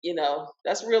mean,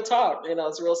 that's real talk.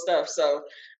 It's real stuff. So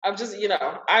I'm just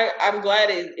I'm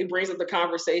glad it brings up the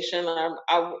conversation.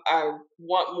 I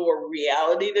want more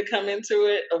reality to come into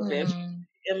it eventually Hmm.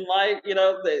 in life.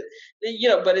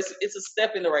 But it's a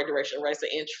step in the right direction, right? It's an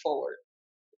inch forward.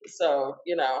 So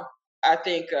I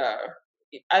think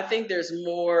I think there's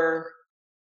more.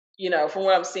 from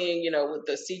what I'm seeing, with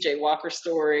the CJ Walker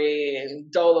story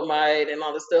and Dolomite and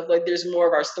all this stuff, like there's more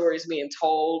of our stories being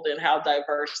told and how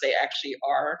diverse they actually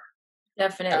are. Uh,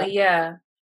 Definitely, yeah.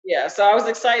 yeah, so I was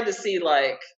excited to see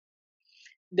like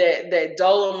that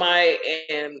Dolomite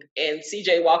and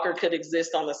CJ Walker could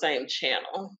exist on the same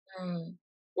channel. Mm,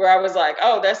 Where I was like,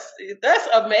 oh, that's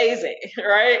amazing,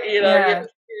 right? yeah,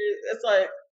 It's like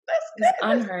it's that's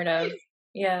unheard of. great.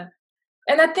 Yeah.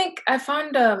 And I think I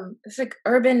found it's like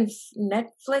Urban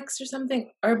Netflix or something,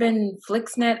 Urban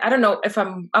Flixnet. I don't know if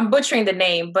I'm butchering the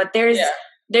name, but Yeah,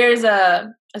 there's a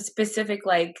specific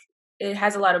like it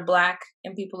has a lot of black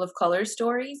and people of color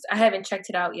stories. I haven't checked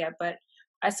it out yet, but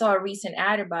I saw a recent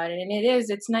ad about it, and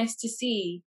it's nice to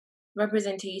see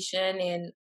representation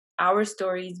in our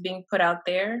stories being put out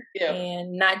there, yeah,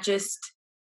 and not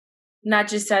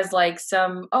just as like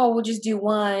some, oh, we'll just do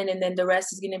one and then the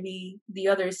rest is going to be the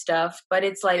other stuff, but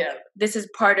it's like yeah, this is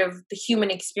part of the human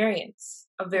experience,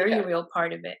 a very yeah, real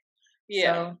part of it.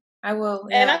 yeah. So I will,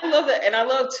 And yeah. I love that, and I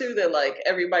love too that like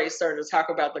everybody's starting to talk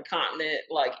about the continent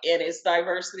like in its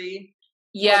diversity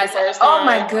for the Yes. first Oh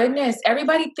my time. goodness.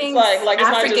 Everybody It's thinks like it's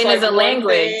not just African is like a one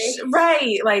language. thing.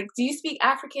 Right. Like, do you speak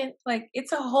African? Like,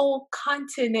 it's a whole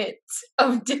continent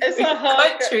of It's different a whole,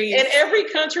 countries. and every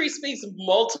country speaks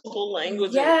multiple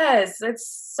languages. Yes,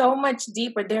 it's so much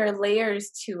deeper. There are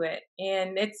layers to it,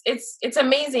 and it's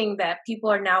amazing that people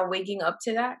are now waking up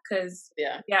to that. Because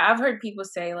Yeah. yeah, I've heard people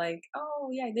say like, "Oh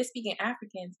yeah, they're speaking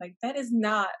Africans." Like that is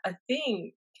not a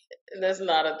thing. That's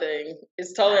not a thing.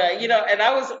 It's Not a totally, thing. and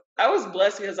I was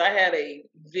blessed because I had a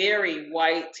very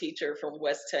white teacher from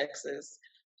West Texas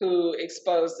who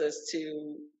exposed us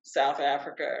to South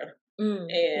Africa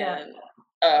Yeah. and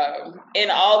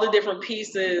and all the different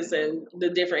pieces and the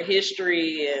different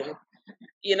history and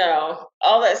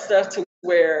all that stuff to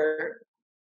where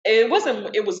it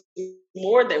was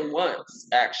more than once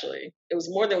actually. It was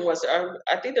more than once.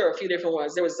 I think there were a few different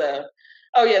ones. There was a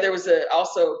oh yeah, there was a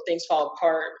also Things Fall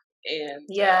Apart and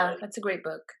Yeah, that's a great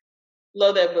book.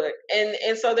 love that book. And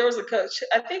so there was a coach.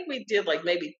 I think we did like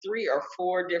maybe 3 or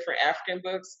 4 different African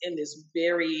books in this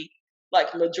very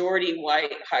like majority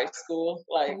white high school,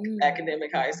 like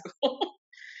academic high Mhm. school.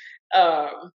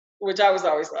 Which I was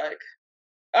always like,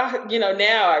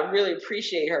 now I really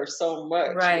appreciate her so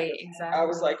much Right, because I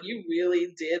was exactly. like, you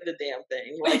really did the damn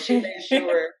thing. Like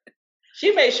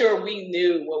she made sure we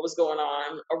knew what was going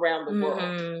on around the world,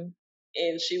 Mhm.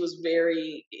 and she was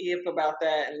very hip about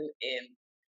that. And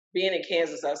being in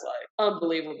Kansas, that's like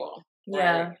unbelievable, right?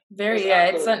 Yeah, It's very. Yeah,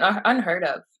 it's unbelievable. unheard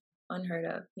of. Unheard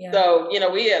of. Yeah. So it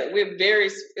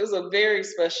was a very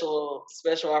special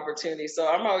opportunity. So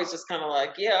I'm always just kind of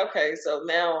like, yeah, okay. So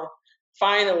now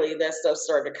finally that stuff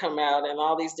started to come out and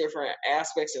all these different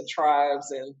aspects and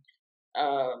tribes and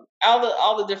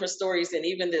all the different stories and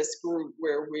even this group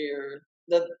where we're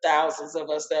the thousands of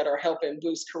us that are helping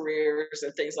boost careers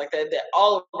and things like that. That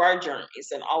all of our journeys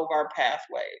and all of our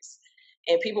pathways.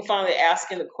 And people finally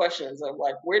asking the questions of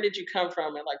like, where did you come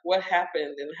from and like what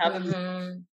happened and how did this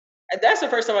Mhm. that's the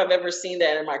first time I've ever seen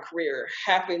that in my career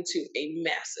happen to a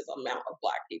massive amount of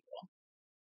Black people,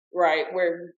 right?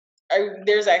 Where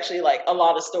there's actually like a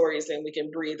lot of stories, and we can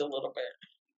breathe a little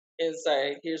bit and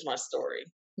say, "Here's my story,"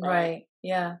 right? Right.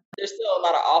 Yeah. There's still a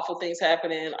lot of awful things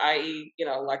happening, i.e.,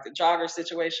 like the jogger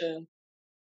situation,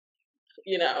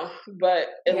 you know, but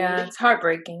at Yeah, least, it's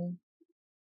heartbreaking.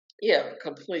 yeah,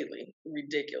 completely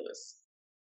ridiculous.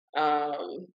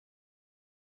 Um,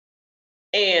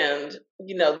 and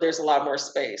there's a lot more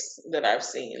space that I've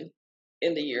seen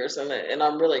in the years, and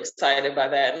I'm really excited by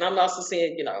that. And I'm also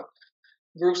seeing,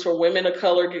 groups for women of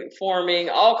color forming,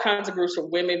 all kinds of groups for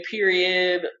women,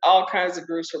 period, all kinds of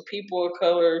groups for people of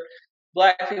color,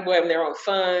 Black people having their own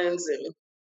funds,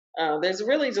 and there's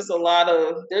really just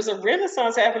there's a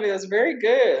renaissance happening that's very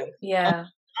good. Yeah.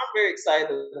 I'm very excited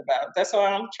about it. That's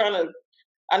why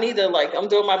I need to like, I'm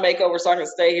doing my makeover so I can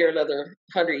stay here another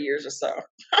 100 years or so.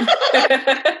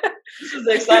 This is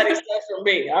exciting stuff for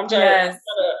me. Yes. I'm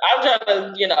trying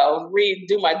to,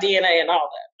 redo my DNA and all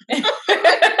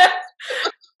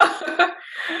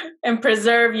And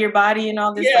preserve your body and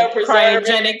all this Yeah, like preserve it.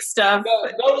 cryogenic stuff.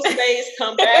 Go to space,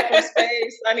 come back from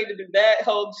space. I need to do that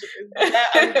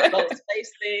I need to do the whole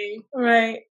space thing.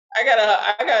 Right. I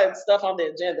got stuff on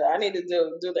the agenda. I need to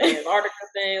do the Antarctica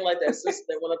thing, like that sister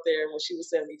that went up there when she was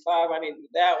 75. I need to do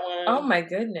that Oh one. my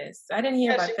goodness. I didn't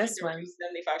hear Yeah, about she went up this there when she one. was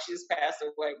 75. She just passed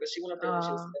away, but she went up there when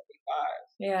she was Oh,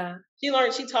 75.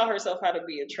 yeah. She taught herself how to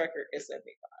be a trekker at 75.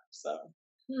 So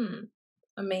Hmm.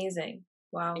 Amazing.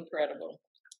 Wow. incredible.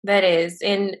 That is.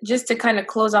 And just to kind of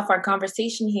close off our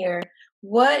conversation here,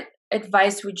 what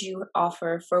advice would you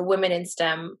offer for women in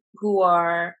STEM who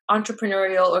are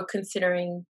entrepreneurial or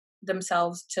considering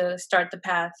themselves to start the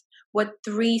path? What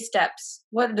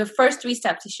the first 3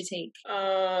 steps you should take?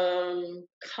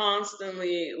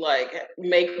 Constantly like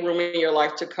make room in your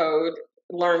life to code,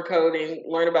 learn coding,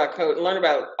 learn about code, learn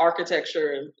about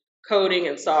architecture and coding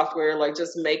and software. Like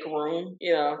just make room.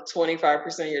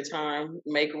 25% of your time,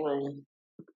 make room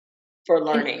for And,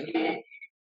 learning.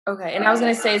 okay. And I was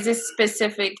going to say, is this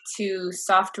specific to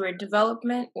software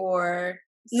development or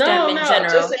STEM No, in no, just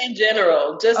general? in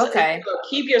general. Just Okay.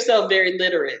 keep yourself very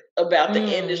literate about the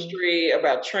Mm, industry,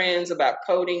 about trends, about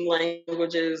coding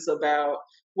languages, about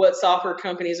what software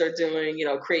companies are doing.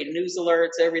 Create news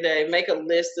alerts every day. Make a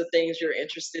list of things you're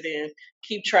interested in.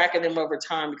 Keep track of them over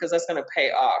time because that's going to pay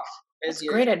off as that's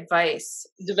you're great advice.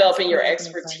 That's developing your really good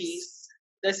advice. expertise.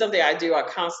 That's something I do. I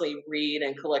constantly read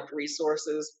and collect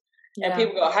resources. And Yeah.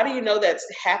 people go, how do you know that's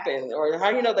happened? Or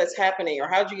how do you know that's happening? Or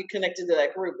how did you get connected to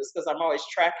that group? It's because I'm always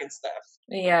tracking stuff,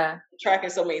 Yeah. tracking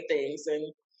so many things.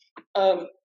 And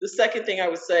the second thing I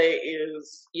would say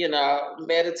is,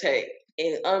 meditate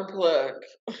and unplug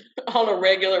on a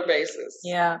regular basis.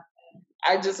 Yeah.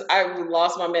 I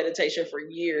lost my meditation for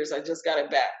years. I just got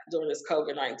it back during this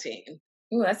COVID-19.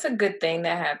 Ooh, that's a good thing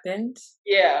that happened.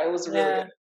 Yeah, it was really good. Yeah.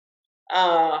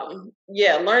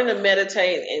 Yeah, learn to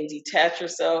meditate and detach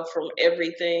yourself from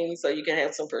everything so you can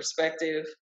have some perspective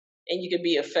and you can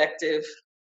be effective.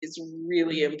 Is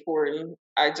really important.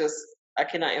 I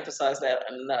cannot emphasize that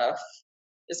enough,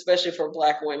 especially for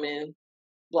Black women,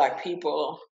 Black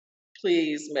people.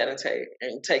 Please meditate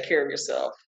and take care of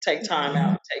yourself. Take time out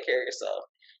and take care of yourself.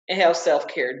 And have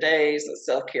self-care days and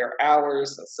self-care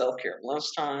hours and self-care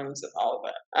lunchtimes and all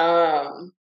of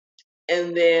that.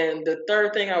 And then the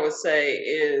third thing I would say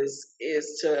is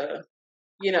to,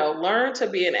 learn to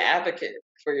be an advocate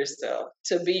for yourself,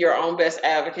 to be your own best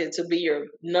advocate, to be your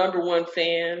number one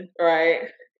fan, right?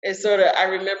 It's sort of I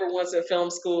remember once in film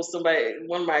school,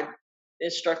 one of my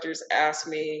instructors asked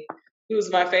me who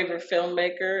was my favorite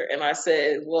filmmaker, and I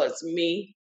said, well, it's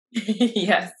me.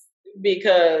 Yes.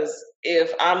 Because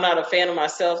if I'm not a fan of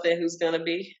myself, then who's gonna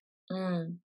be?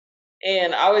 Mm.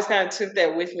 And I always kind of took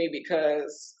that with me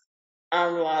because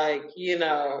I'm like,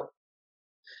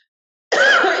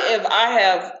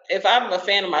 if I'm a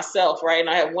fan of myself, right, and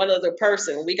I have one other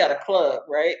person, we got a club,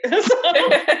 right?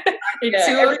 Yeah,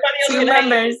 two everybody else two can hate me.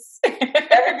 members.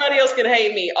 Everybody else can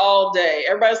hate me all day.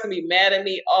 Everybody's gonna be mad at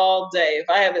me all day. If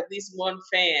I have at least one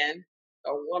fan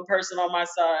or one person on my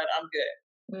side, I'm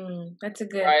good, That's a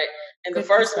good right? And the good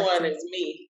first one perspective. is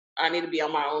me. I need to be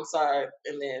on my own side,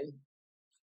 and then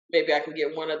maybe I can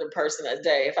get one other person a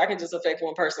day. If I can just affect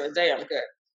one person a day, I'm good.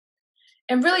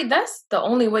 And really, that's the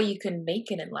only way you can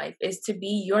make it in life is to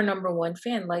be your number one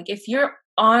fan. Like if you're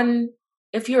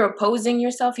opposing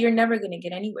yourself, you're never going to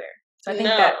get anywhere. So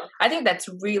No, I think that's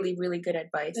really, really good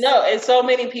advice. no, and so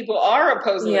many people are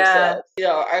opposing Yeah,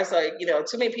 themselves. I was like,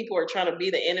 too many people are trying to be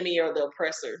the enemy or the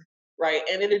oppressor, right?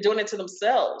 And then they're doing it to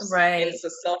themselves. And right. it's a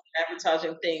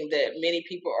self-sabotaging thing that many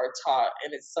people are taught,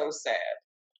 and it's so sad.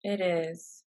 It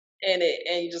is. And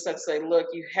you just have to say, look,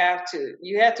 you have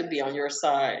to be on your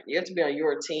side. You have to be on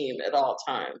your team at all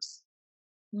times.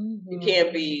 You Hmm.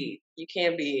 can't be you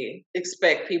can't be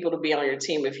expect people to be on your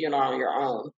team if you're not on your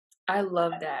own. I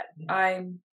love that.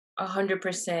 I'm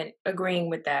 100% agreeing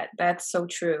with that. That's so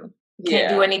true. You can't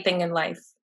do Yeah, anything in life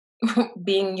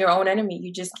being your own enemy.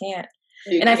 You just can't.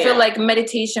 you And I feel can't. like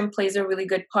meditation plays a really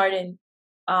good part in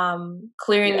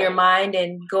clearing your Yeah, mind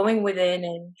and going within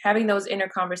and having those inner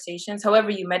conversations. However,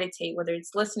 you meditate, whether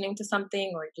it's listening to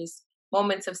something or just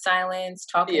moments of silence,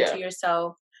 talking yeah, to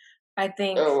yourself. I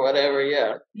think, or whatever.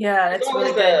 Yeah. yeah, It's that's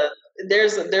always really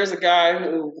good. there's a guy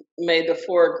who made the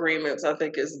four agreements. I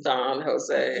think it's Don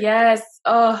Jose. Yes.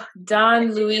 Oh, Don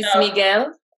You Luis know,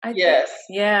 Miguel, I think. yes,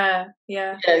 Yeah,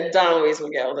 yeah. yeah, Don Luis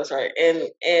Miguel. That's right. And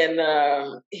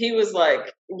he was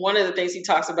like one of the things he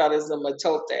talks about is the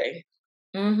matote,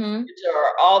 Mm-hmm. which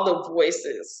are all the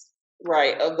voices,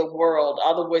 right, of the world,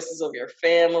 all the voices of your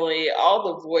family,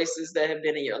 all the voices that have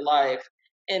been in your life,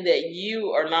 and that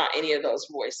you are not any of those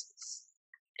voices.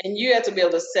 And you have to be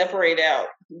able to separate out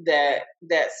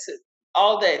that's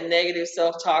all that negative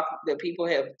self-talk that people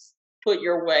have put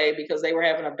your way because they were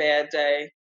having a bad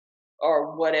day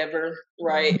or whatever,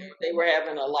 right? Mm-hmm. They were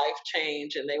having a life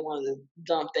change and they wanted to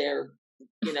dump their,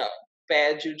 you know,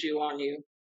 bad juju on you.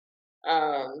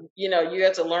 You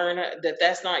have to learn that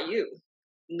that's not you.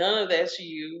 None of that's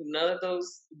you. None of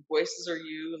those voices are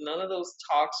you. None of those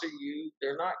talks are you.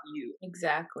 They're not you.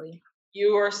 Exactly.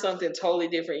 You are something totally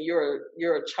different.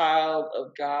 You're a child of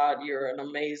God. You're an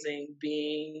amazing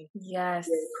being. Yes.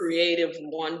 You're a creative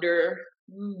wonder.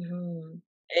 Mm-hmm.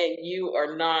 and you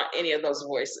are not any of those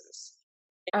voices.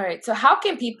 All right. So, how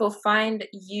can people find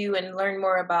you and learn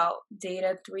more about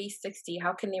Data 360?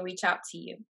 How can they reach out to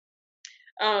you?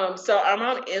 So I'm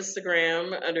on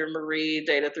Instagram under Marie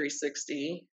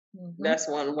Data360. Mm-hmm. That's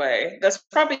one way. That's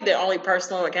probably the only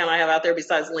personal account I have out there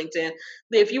besides LinkedIn.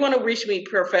 If you want to reach me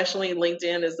professionally,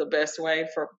 LinkedIn is the best way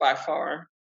for by far.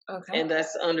 Okay. And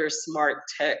that's under Smart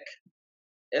Tech,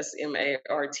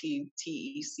 SMARTTECH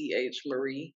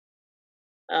Marie.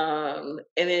 And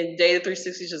then Data360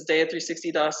 is just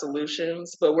Data360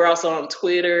 Solutions. But we're also on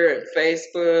Twitter and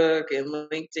Facebook and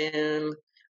LinkedIn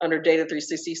under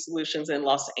Data360 Solutions in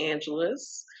Los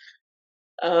Angeles.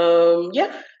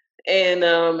 Yeah. And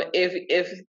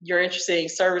if you're interested in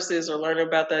services or learning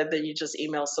about that, then you just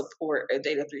email support at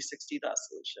Data360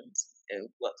 Solutions and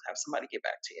we'll have somebody get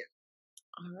back to you.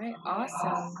 All right.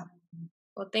 Awesome.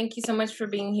 Well, thank you so much for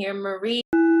being here, Marie.